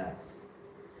inhibitors.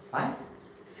 Fine.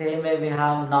 Same way we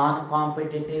have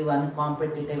non-competitive,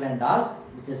 uncompetitive and all,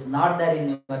 which is not there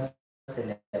in your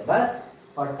syllabus.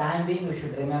 For time being, you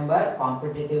should remember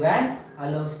competitive and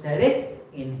allosteric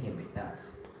inhibitors.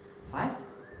 Fine.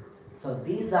 So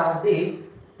these are the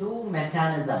two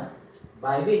mechanisms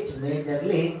by which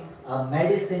majorly a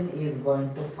medicine is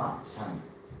going to function.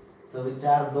 So which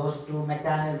are those two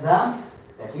mechanisms?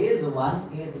 That is, one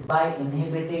is by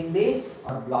inhibiting the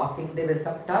or blocking the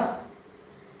receptors,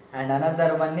 and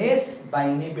another one is by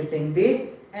inhibiting the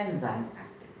enzyme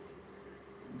activity.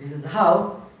 This is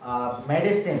how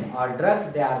medicine or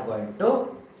drugs, they are going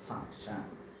to function.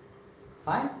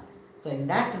 Fine. So in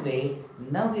that way,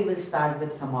 now we will start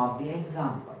with some of the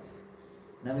examples.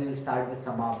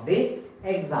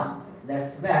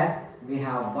 That's where we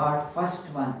have got first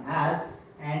one as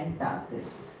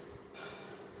antacids.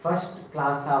 First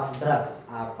class of drugs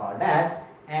are called as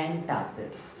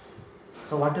antacids.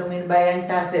 So what do you mean by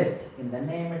antacids? In the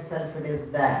name itself it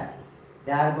is there.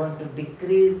 They are going to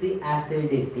decrease the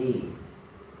acidity.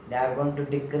 They are going to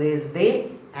decrease the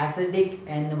acidic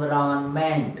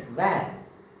environment. Where?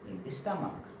 In the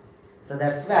stomach. So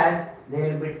that's where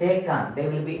they will be taken, they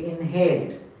will be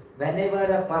inhaled whenever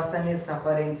a person is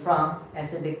suffering from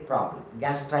acidic problem,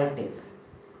 gastritis.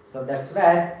 So that's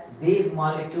where these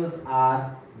molecules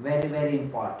are very, very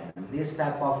important. These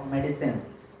type of medicines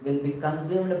will be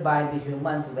consumed by the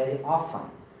humans very often,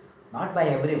 not by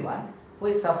everyone who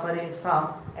is suffering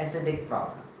from acidic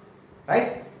problem,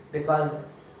 right? Because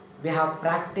we have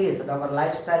practiced our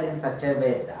lifestyle in such a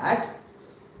way that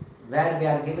where we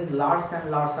are giving lots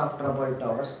and lots of trouble to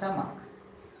our stomach.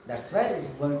 That's where it's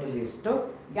going to lead to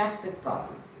gastric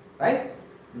problem, right?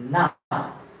 Now,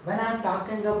 when I am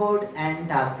talking about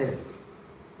antacids,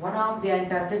 one of the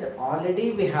antacid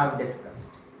already we have discussed.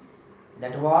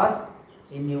 That was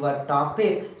in your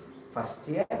topic first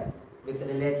year with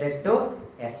related to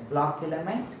S block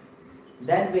element.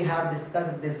 Then we have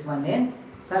discussed this one in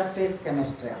surface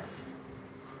chemistry also,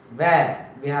 where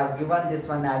we have given this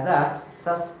one as a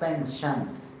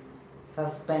suspensions,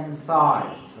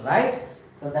 suspensoids, right?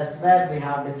 So that's where we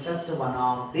have discussed one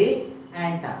of the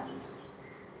antacids.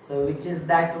 So which is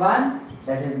that one?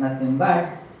 That is nothing but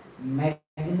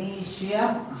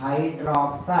magnesium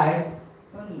hydroxide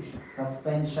solution.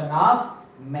 Suspension of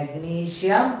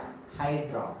magnesium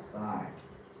hydroxide.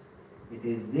 It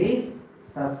is the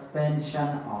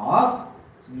suspension of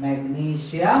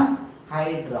magnesium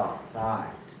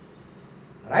hydroxide.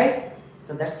 Right?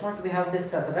 So that's what we have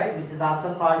discussed, right? Which is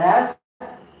also called as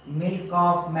milk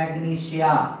of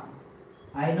magnesia.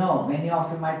 I know many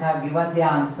of you might have given the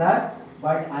answer,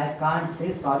 but I can't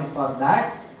say, sorry for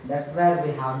that. That's where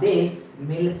we have the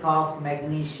milk of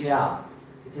magnesia.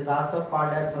 It is also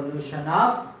called a solution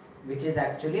of, which is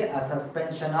actually a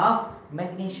suspension of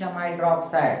magnesium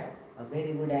hydroxide, a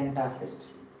very good antacid.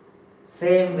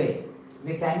 Same way,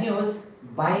 we can use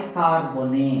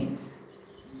bicarbonates.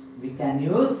 We can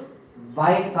use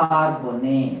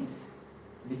bicarbonates,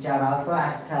 which are also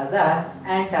acts as a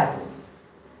antacids.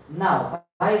 Now,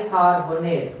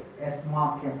 bicarbonate, a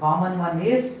common one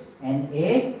is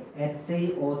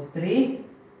NaHCO3,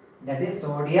 that is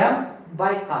sodium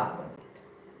bicarbonate.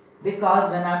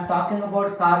 Because when I am talking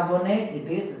about carbonate, it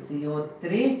is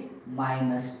CO3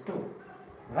 minus 2,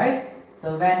 right?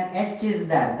 So when H is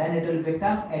there, then it will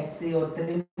become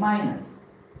HCO3 minus.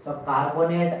 So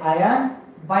carbonate ion,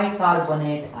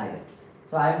 bicarbonate ion.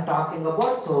 So I am talking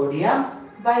about sodium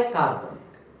bicarbonate,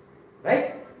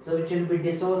 right? So which will be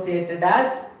dissociated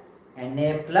as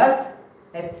Na plus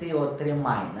HCO3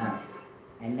 minus.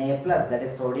 Na plus, that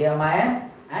is sodium ion,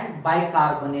 and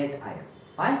bicarbonate ion.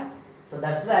 Fine. So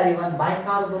that's where even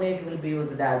bicarbonate will be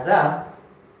used as a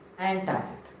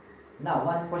antacid. Now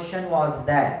one question was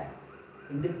there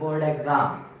in the board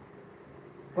exam.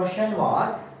 Question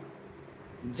was,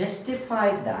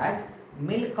 justify that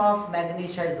milk of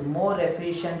magnesia is more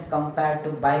efficient compared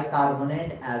to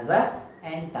bicarbonate as a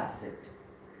antacid.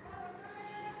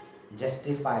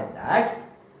 Justify that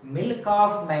milk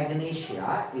of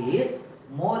magnesia is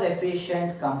more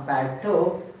efficient compared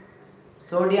to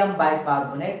sodium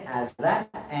bicarbonate as an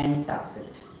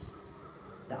antacid.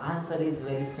 The answer is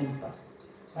very simple.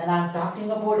 When I am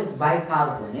talking about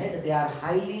bicarbonate, they are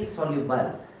highly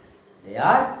soluble. They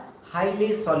are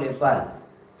highly soluble.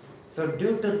 So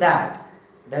due to that,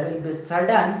 there will be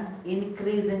sudden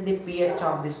increase in the pH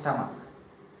of the stomach.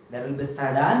 There will be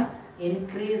sudden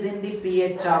increase in the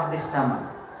pH of the stomach.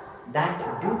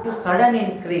 That due to sudden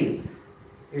increase,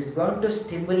 it's going to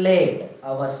stimulate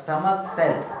our stomach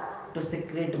cells to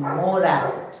secrete more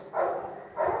acid.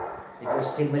 It will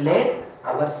stimulate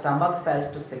our stomach cells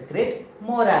to secrete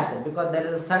more acid because there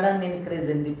is a sudden increase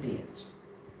in the pH.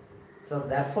 So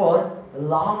therefore,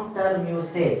 long-term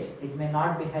usage, it may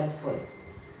not be helpful.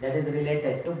 that is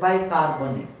related to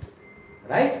bicarbonate,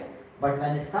 right? But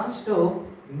when it comes to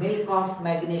milk of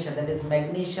magnesia, that is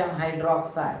magnesium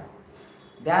hydroxide,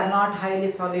 they are not highly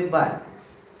soluble.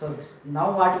 So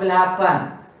now what will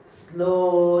happen?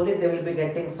 Slowly they will be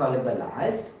getting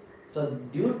solubilized. So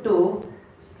due to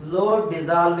slow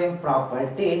dissolving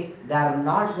property, they are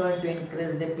not going to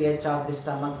increase the pH of the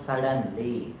stomach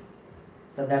suddenly.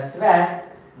 So that's where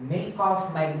milk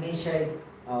of magnesia is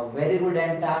a very good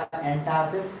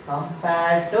antacids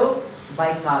compared to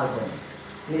bicarbonate.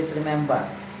 Please remember.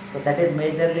 So that is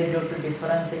majorly due to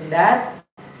difference in their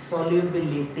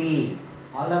solubility.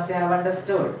 All of you have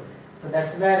understood. So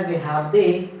that's where we have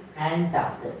the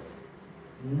antacids.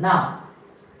 Now,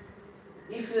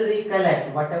 if you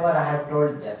recollect whatever I have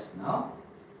told just now,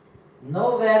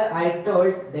 nowhere I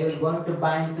told they will going to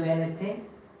bind to anything.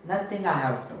 Nothing I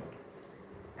have told.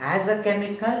 As a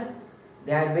chemical,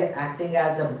 they are acting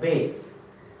as a base.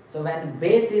 So when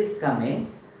base is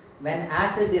coming, when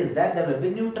acid is there will be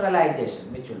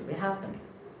neutralization which will be happening.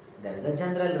 There is a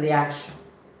general reaction.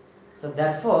 So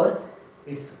therefore,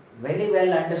 it's very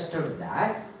well understood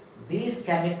that these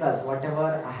chemicals,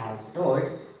 whatever I have told,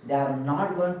 they are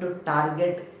not going to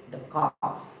target the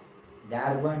cause. They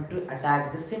are going to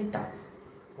attack the symptoms.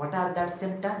 What are that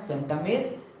symptoms? Symptom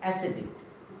is acidity.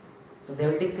 So they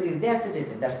will decrease the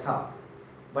acidity, that's all.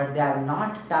 But they are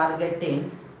not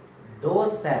targeting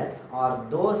those cells or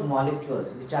those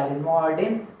molecules which are involved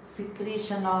in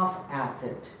secretion of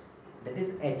acid, that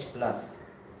is H plus.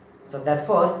 So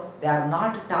therefore, they are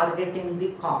not targeting the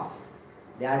cause,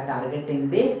 they are targeting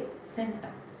the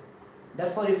symptoms.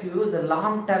 Therefore, if you use a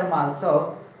long term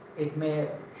also, it may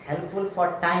helpful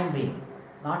for time being,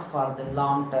 not for the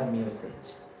long term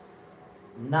usage.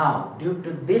 Now, due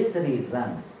to this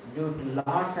reason, due to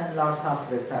lots and lots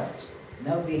of research,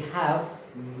 now we have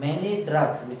many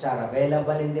drugs which are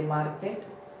available in the market,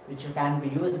 which can be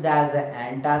used as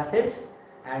antacids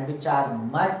and which are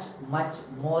much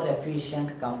more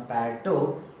efficient compared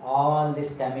to all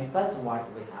these chemicals what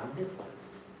we have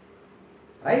discussed,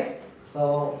 right?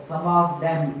 So some of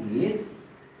them is,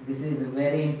 this is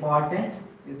very important,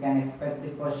 you can expect the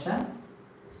question.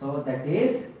 So that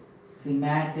is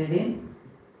cimetidine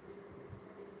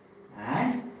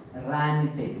and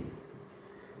ranitidine.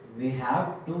 We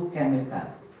have two chemicals,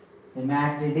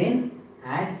 cimetidine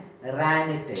and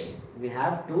ranitidine. We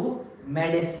have two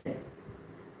medicine.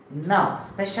 Now,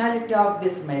 speciality of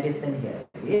this medicine here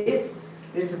is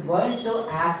it's going to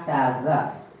act as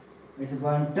an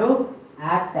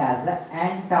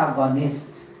antagonist.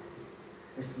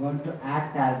 It's going to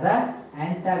act as an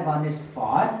antagonist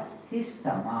for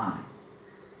histamine.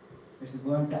 It's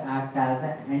going to act as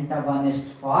an antagonist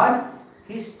for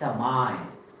histamine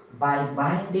by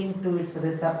binding to its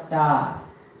receptor,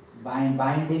 by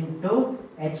binding to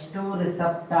H2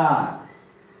 receptor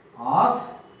of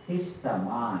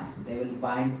histamine. They will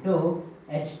bind to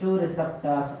H2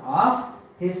 receptors of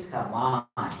histamine.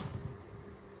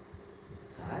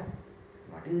 Sir,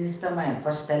 what is histamine?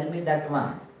 First tell me that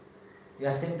one. You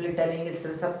are simply telling its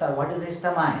receptor. What is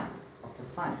histamine? Okay,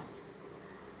 fine.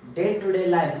 Day to day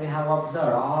life we have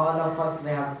observed, all of us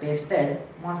we have tasted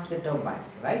mosquito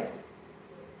bites, right?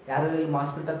 ಯಾರು ಇಲ್ಲಿ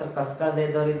mosquito ಹತ್ರ ಕಸ್ಕಳ್ದೇ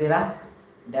ಇದ್ದವರು ಇದ್ದೀರಾ?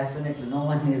 Definitely no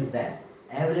one is there.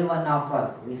 Every one of us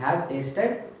we have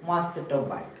tasted mosquito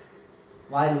bite.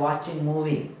 While watching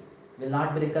movie, will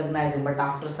not be recognizing, but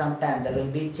after some time there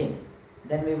will be itching.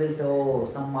 Then we will say, oh,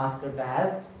 some mosquito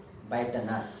has bitten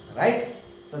us, right?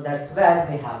 So that's where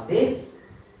we have the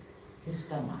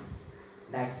histamine.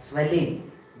 That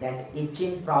swelling, that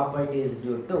itching property is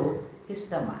due to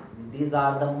histamine. These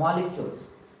are the molecules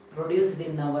produced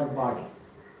in our body,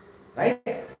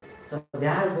 right? So they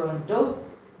are going to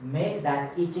make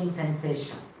that itching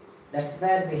sensation. That's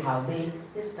where we have the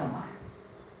histamine.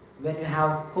 When you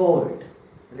have cold,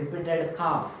 repeated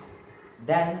cough,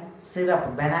 then syrup,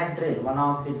 Benadryl, one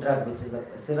of the drug which is a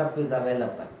syrup is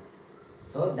available.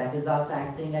 So that is also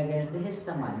acting against the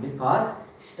histamine because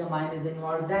histamine is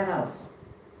involved there also.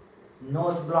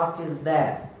 Nose block is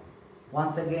there.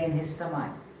 Once again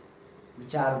histamines,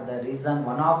 which are the reason,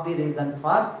 one of the reason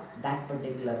for that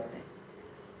particular thing,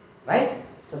 right?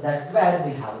 So that's where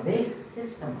we have the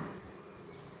histamine.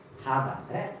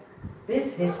 Hagadre, this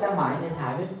histamine is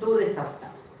having two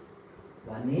receptors.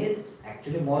 One is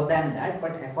actually more than that,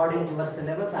 but according to your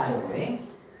syllabus I am going.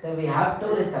 So we have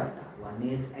two receptors. One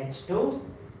is H2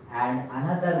 and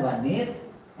another one is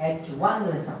H1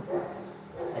 receptor.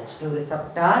 H2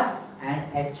 receptor and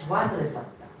H1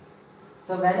 receptor.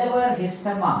 So whenever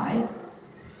histamine,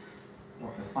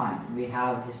 okay fine, we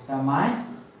have histamine,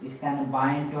 it can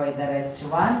bind to either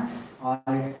H1 or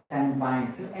it can bind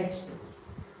to H2.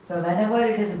 So whenever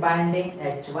it is binding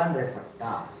H1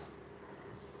 receptors,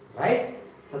 right?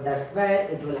 So that's where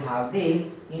it will have the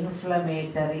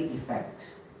inflammatory effect.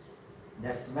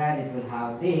 That's where it will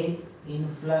have the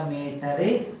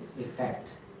inflammatory effect.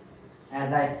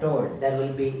 As I told, there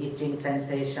will be itching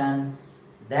sensation,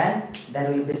 then there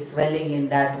will be swelling in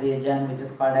that region which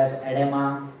is called as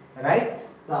edema, right?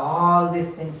 So all these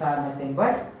things are nothing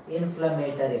but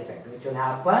inflammatory effect which will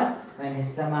happen when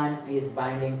histamine is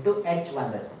binding to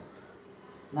H1 receptor.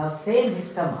 Now same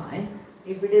histamine,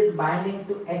 if it is binding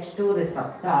to H2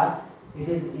 receptors, it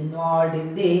is involved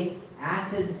in the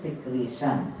acid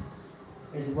secretion.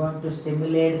 It is going to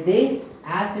stimulate the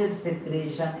acid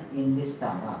secretion in the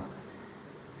stomach.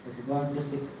 It is going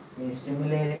to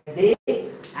stimulate the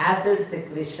acid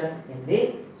secretion in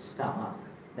the stomach.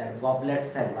 That goblet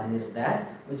cell one is there,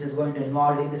 which is going to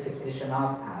involve in the secretion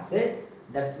of acid.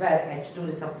 That's where H2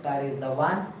 receptor is the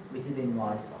one which is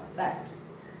involved for that.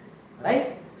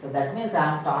 Right? So that means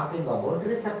I am talking about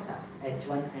receptors,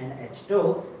 H1 and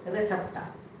H2 receptor.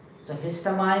 So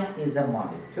histamine is a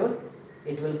molecule.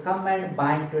 It will come and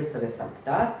bind to its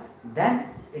receptor. Then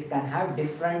it can have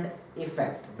different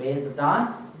effect based on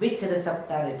which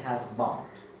receptor it has bound.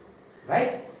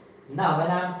 Right? Now when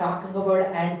I am talking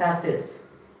about antacids,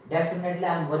 definitely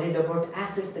I am worried about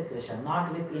acid secretion,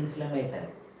 not with inflammatory.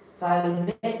 So I will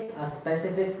make a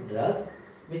specific drug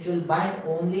which will bind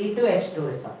only to H2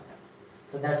 receptor.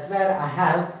 So that's where I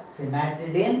have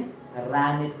cimetidine,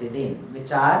 ranitidine,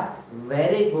 which are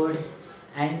very good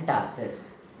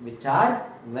antacids. Which are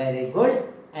very good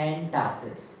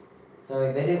antacids. So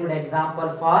a very good example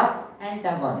for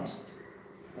antagonist.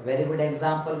 A very good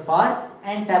example for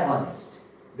antagonist.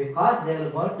 Because they will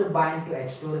going to bind to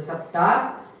H2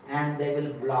 receptor and they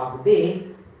will block the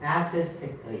acid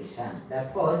secretion.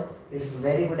 Therefore, it is a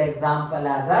very good example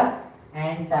as a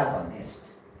antagonist.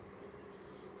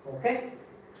 Okay.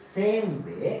 Same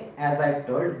way as I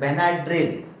told,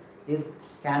 Benadryl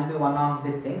can be one of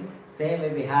the things. Same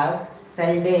way we have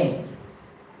Seldane.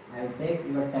 I will take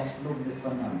your textbook, this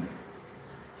one only.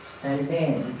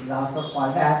 Seldane, which is also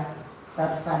called as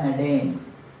terfenadine.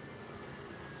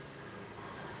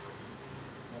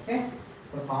 Okay.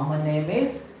 So common name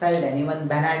is Seldane. Even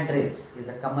Benadryl is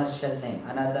a commercial name,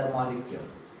 another molecule.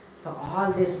 So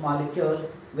all these molecules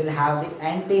will have the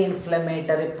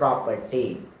anti-inflammatory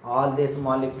property. All these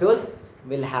molecules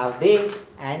will have the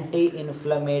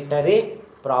anti-inflammatory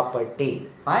property.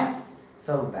 Fine.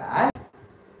 So where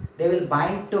they will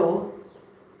bind to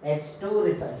H1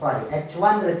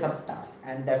 receptors,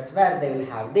 and that's where they will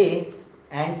have the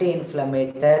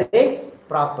anti-inflammatory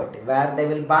property. Where they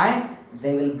will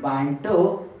bind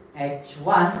to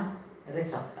H1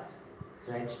 receptors.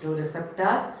 So H2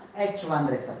 receptor, H1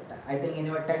 receptor. I think in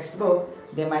your textbook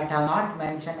they might have not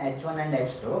mentioned H1 and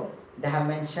H2. They have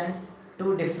mentioned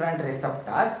two different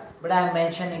receptors, but I am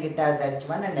mentioning it as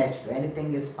H1 and H2.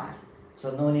 Anything is fine.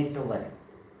 So no need to worry.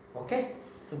 Okay.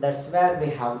 So that's where we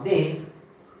have the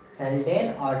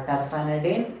Seldane or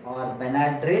terfenadine or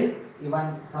Benadryl.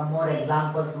 Even some more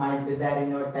examples might be there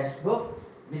in your textbook,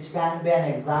 which can be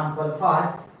an example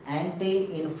for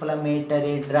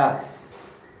anti-inflammatory drugs.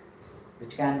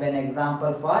 Which can be an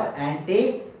example for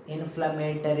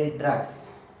anti-inflammatory drugs.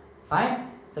 Fine.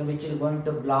 So which is going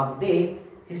to block the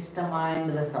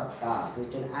histamine receptors,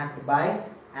 which will act by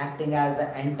acting as the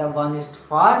antagonist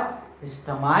for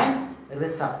histamine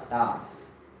receptors.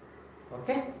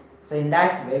 Okay. So in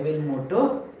that way we will move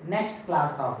to next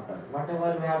class of drug.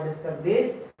 Whatever we have discussed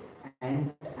is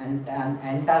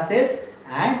antacids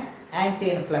and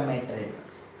anti-inflammatory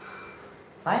drugs.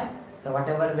 Fine. So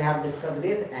whatever we have discussed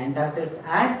is antacids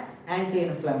and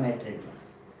anti-inflammatory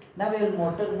drugs. Now we will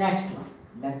move to next one.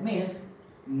 That means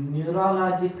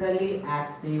neurologically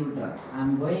active drugs. I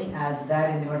am going as there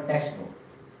in your textbook.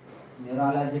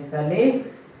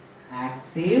 Neurologically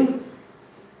active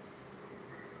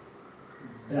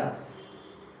drugs.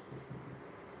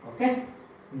 Okay.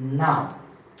 Now,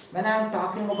 when I am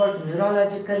talking about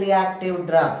neurologically active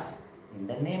drugs, in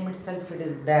the name itself it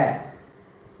is there.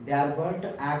 They are going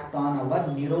to act on our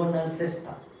neuronal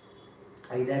system.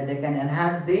 Either they can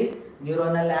enhance the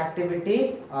neuronal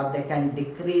activity or they can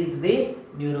decrease the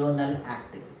neuronal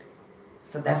activity.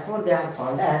 So therefore they are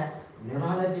called as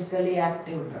neurologically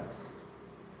active drugs.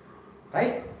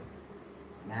 Right?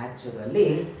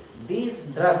 Naturally, these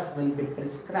drugs will be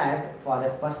prescribed for a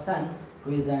person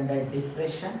who is under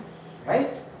depression. Right?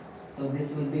 So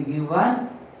this will be given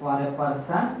for a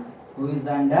person who is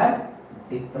under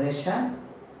depression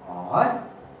or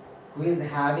who is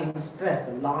having stress,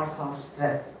 lots of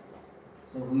stress.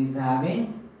 So who is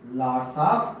having lots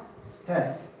of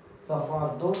stress. So So for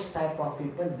those type of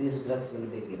people, these drugs will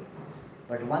be given.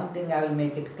 But one thing I will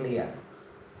make it clear.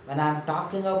 When I am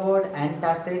talking about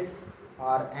antacids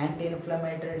or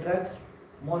anti-inflammatory drugs,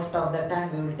 most of the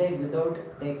time we will take without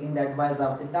taking the advice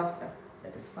of the doctor.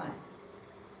 That is fine.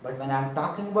 But when I am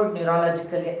talking about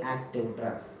neurologically active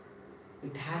drugs,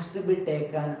 it has to be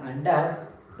taken under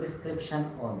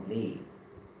prescription only,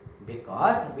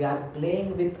 because we are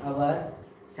playing with our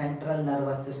central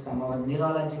nervous system, our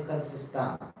neurological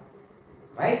system,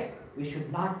 right? We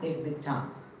should not take the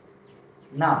chance.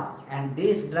 Now, and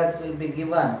these drugs will be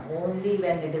given only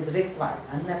when it is required.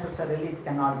 Unnecessarily it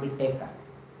cannot be taken.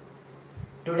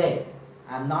 Today,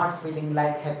 I am not feeling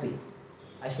like happy.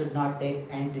 I should not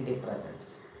take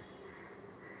antidepressants.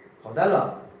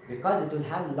 Hodalo, because it will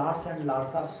have lots and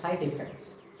lots of side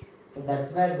effects. So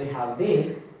that's where we have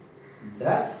the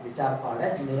drugs which are called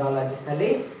as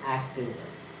neurologically active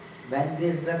drugs. When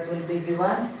these drugs will be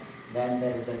given, when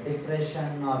there is a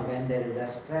depression or when there is a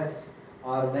stress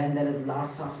or when there is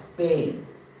lots of pain,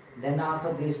 then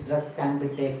also these drugs can be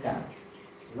taken.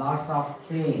 Lots of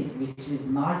pain which is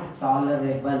not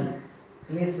tolerable.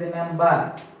 Please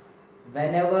remember,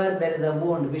 whenever there is a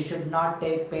wound, we should not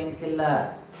take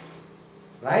painkiller,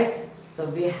 right? So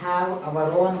we have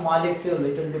our own molecule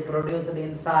which will be produced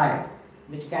inside,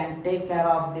 which can take care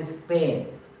of this pain.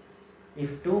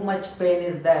 If too much pain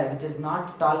is there which is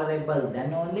not tolerable,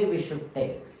 then only we should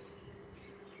take,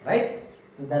 right?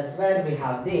 So that's where we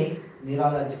have the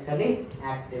neurologically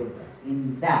active drug.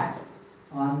 In that,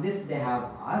 on this they have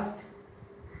asked,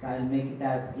 so I will make it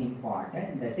as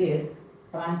important, that is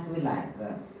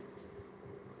tranquilizers.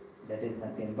 That is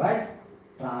nothing but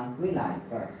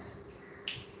tranquilizers.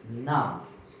 Now,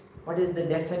 what is the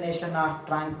definition of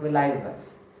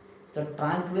tranquilizers? So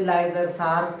tranquilizers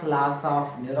are class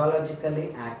of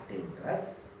neurologically active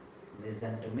drugs.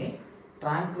 Listen to me.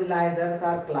 Tranquilizers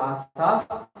are class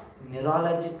of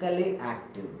neurologically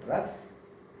active drugs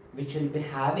which will be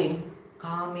having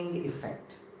calming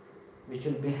effect. Which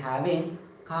will be having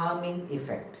calming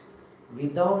effect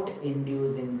without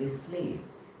inducing the sleep.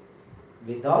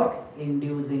 Without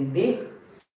inducing the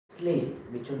sleep,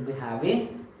 which will be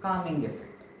having calming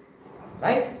effect,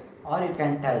 right? Or you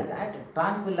can tell that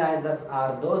tranquilizers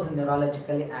are those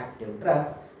neurologically active drugs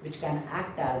which can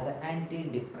act as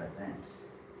antidepressants.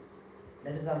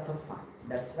 That is also fine.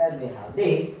 That's where we have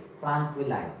the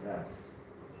tranquilizers.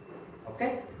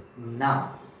 Okay?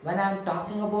 Now, when I am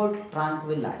talking about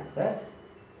tranquilizers,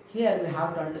 here we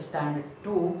have to understand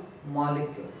two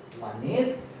molecules. One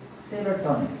is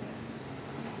serotonin.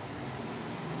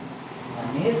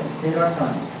 One is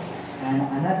serotonin and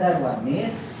another one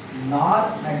is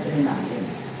noradrenaline.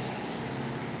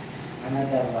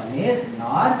 Another one is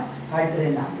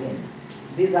noradrenaline.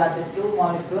 These are the two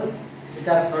molecules which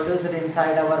are produced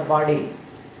inside our body.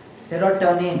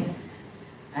 Serotonin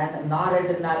and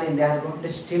noradrenaline, they are going to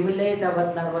stimulate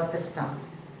our nervous system.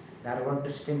 They are going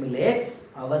to stimulate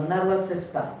our nervous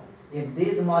system. If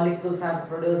these molecules are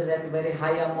produced at very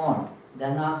high amount,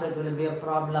 then also it will be a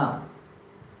problem.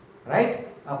 Right?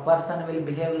 A person will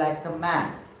behave like a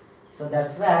man. So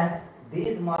that's why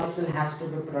these molecule has to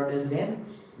be produced in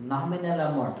nominal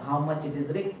amount, how much it is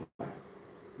required.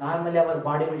 Normally our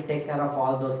body will take care of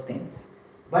all those things.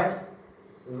 But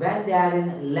when they are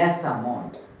in less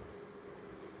amount,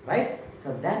 right?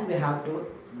 So then we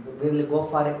will go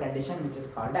for a condition which is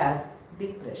called as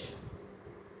depression.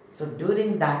 So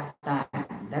during that time,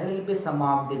 there will be some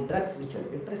of the drugs which will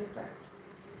be prescribed,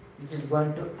 which is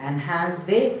going to enhance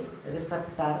the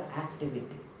receptor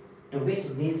activity to which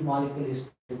these molecules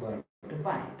are going to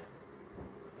bind,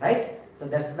 right? So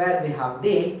that's where we have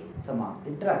some of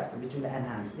the drugs which will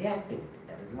enhance the activity.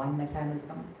 That is one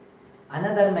mechanism.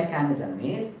 Another mechanism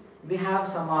is we have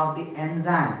some of the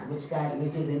enzymes which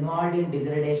is involved in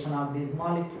degradation of these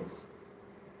molecules.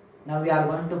 Now we are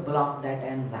going to block that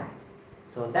enzyme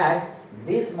so that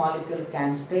this molecule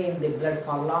can stay in the blood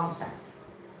for a long time.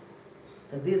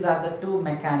 So these are the two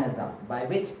mechanisms by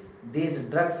which these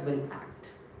drugs will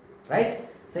act, right?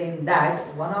 So in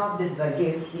that, one of the drug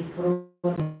is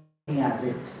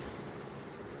iproniazid.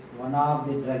 One of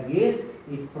the drug is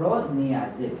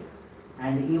iproniazid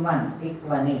and even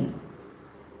equanil.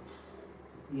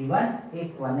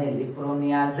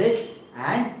 Iproniazid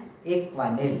and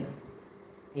equanil.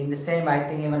 In the same, I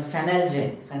think even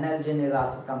phenelgin. Phenelgin is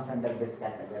also comes under this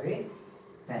category.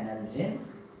 Phenelgin.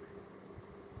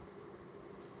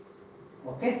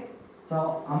 Okay.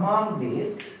 So among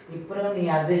these,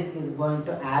 iproniazid is going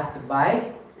to act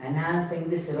by enhancing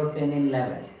the serotonin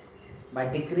level, by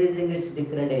decreasing its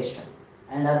degradation,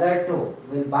 and other two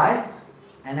will by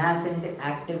enhancing the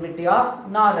activity of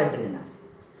noradrenaline.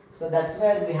 So that's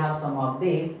where we have some of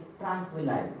the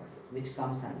tranquilizers which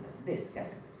comes under this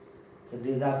category. So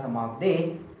these are some of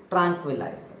the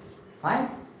tranquilizers. Fine.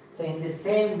 So in the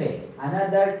same way,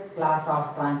 another class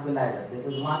of tranquilizer, this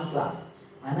is one class.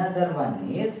 Another one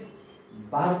is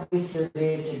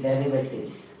barbiturate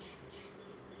derivatives.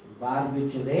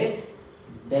 Barbiturate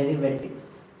derivatives.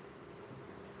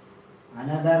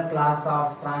 Another class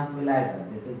of tranquilizer.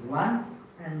 This is one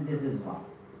and this is one.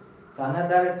 So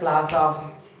another class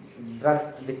of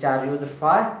drugs which are used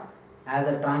for as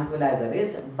a tranquilizer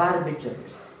is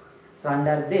barbiturates. So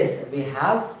under this we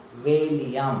have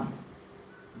Valium.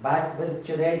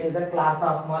 Barbiturate is a class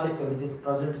of molecule which is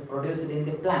produced in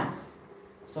the plants.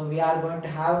 So we are going to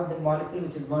have the molecule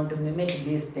which is going to mimic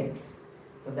these things.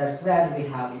 So that's where we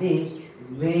have the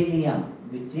Valium,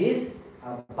 which is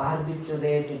a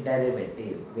barbiturate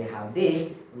derivative. We have the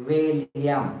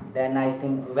Valium. Then I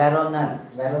think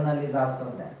Veronal. Veronal is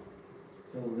also there.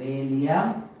 So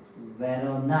Valium,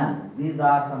 Veronal. These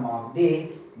are some of the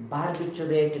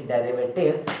barbiturate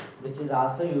derivatives which is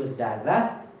also used as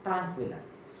a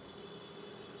tranquilizers.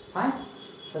 Fine.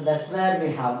 So that's where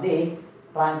we have the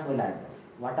tranquilizers.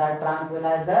 What are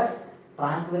tranquilizers?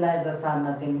 Tranquilizers are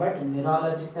nothing but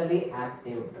neurologically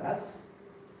active drugs.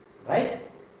 Right?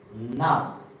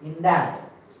 Now, in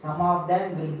that, some of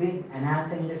them will be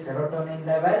enhancing the serotonin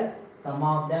level, some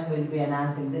of them will be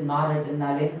enhancing the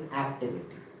noradrenaline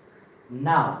activity.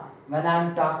 Now, when I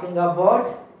am talking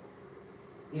about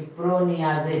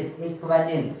iproniazid,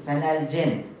 equanil,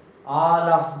 phenelgin, all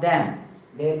of them,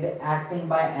 they will be acting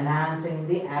by enhancing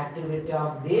the activity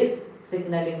of these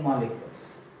signaling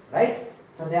molecules. Right?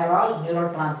 So, they are all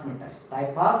neurotransmitters,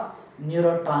 type of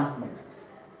neurotransmitters.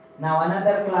 Now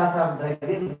another class of drug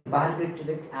is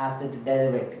barbituric acid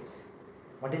derivatives.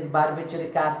 What is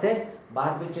barbituric acid?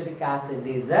 Barbituric acid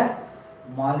is a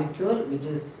molecule which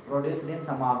is produced in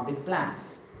some of the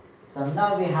plants. So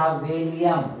now we have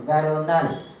Valium,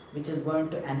 Veronal, which is going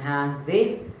to enhance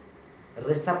the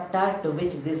receptor to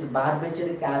which this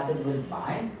barbituric acid will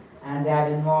bind, and they are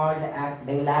involved,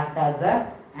 they will act as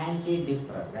a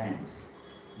antidepressants.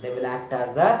 They will act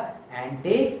as a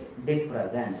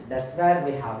antidepressants. That's where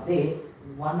we have the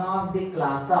one of the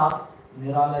class of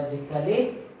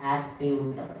neurologically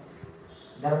active drugs.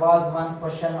 There was one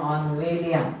question on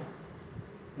Valium.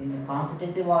 In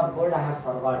competitive or board I have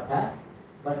forgotten,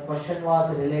 but question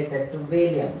was related to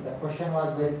Valium. The question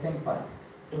was very simple.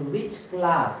 To which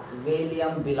class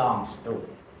Valium belongs to?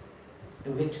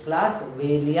 To which class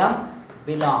Valium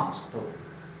belongs to?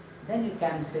 Then you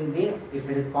can see the, if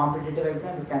it is competitive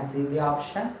exam, you can see the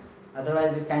option.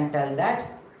 Otherwise, you can tell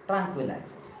that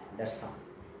tranquilizers. That's all.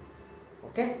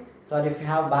 Okay. So if you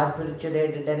have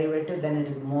barbiturate derivative, then it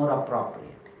is more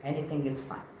appropriate. Anything is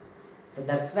fine. So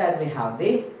that's where we have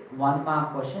the 1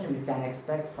 mark question we can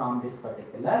expect from this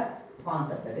particular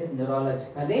concept, that is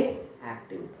neurologically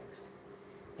active drugs.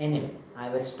 Anyway, I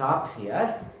will stop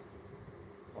here.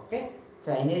 Okay.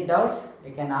 So any doubts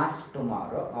you can ask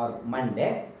tomorrow or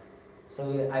Monday.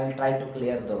 So I will try to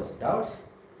clear those doubts.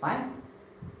 Fine.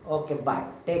 Okay, bye.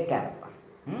 Take care.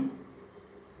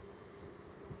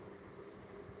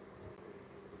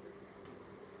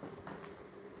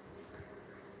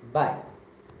 Bye.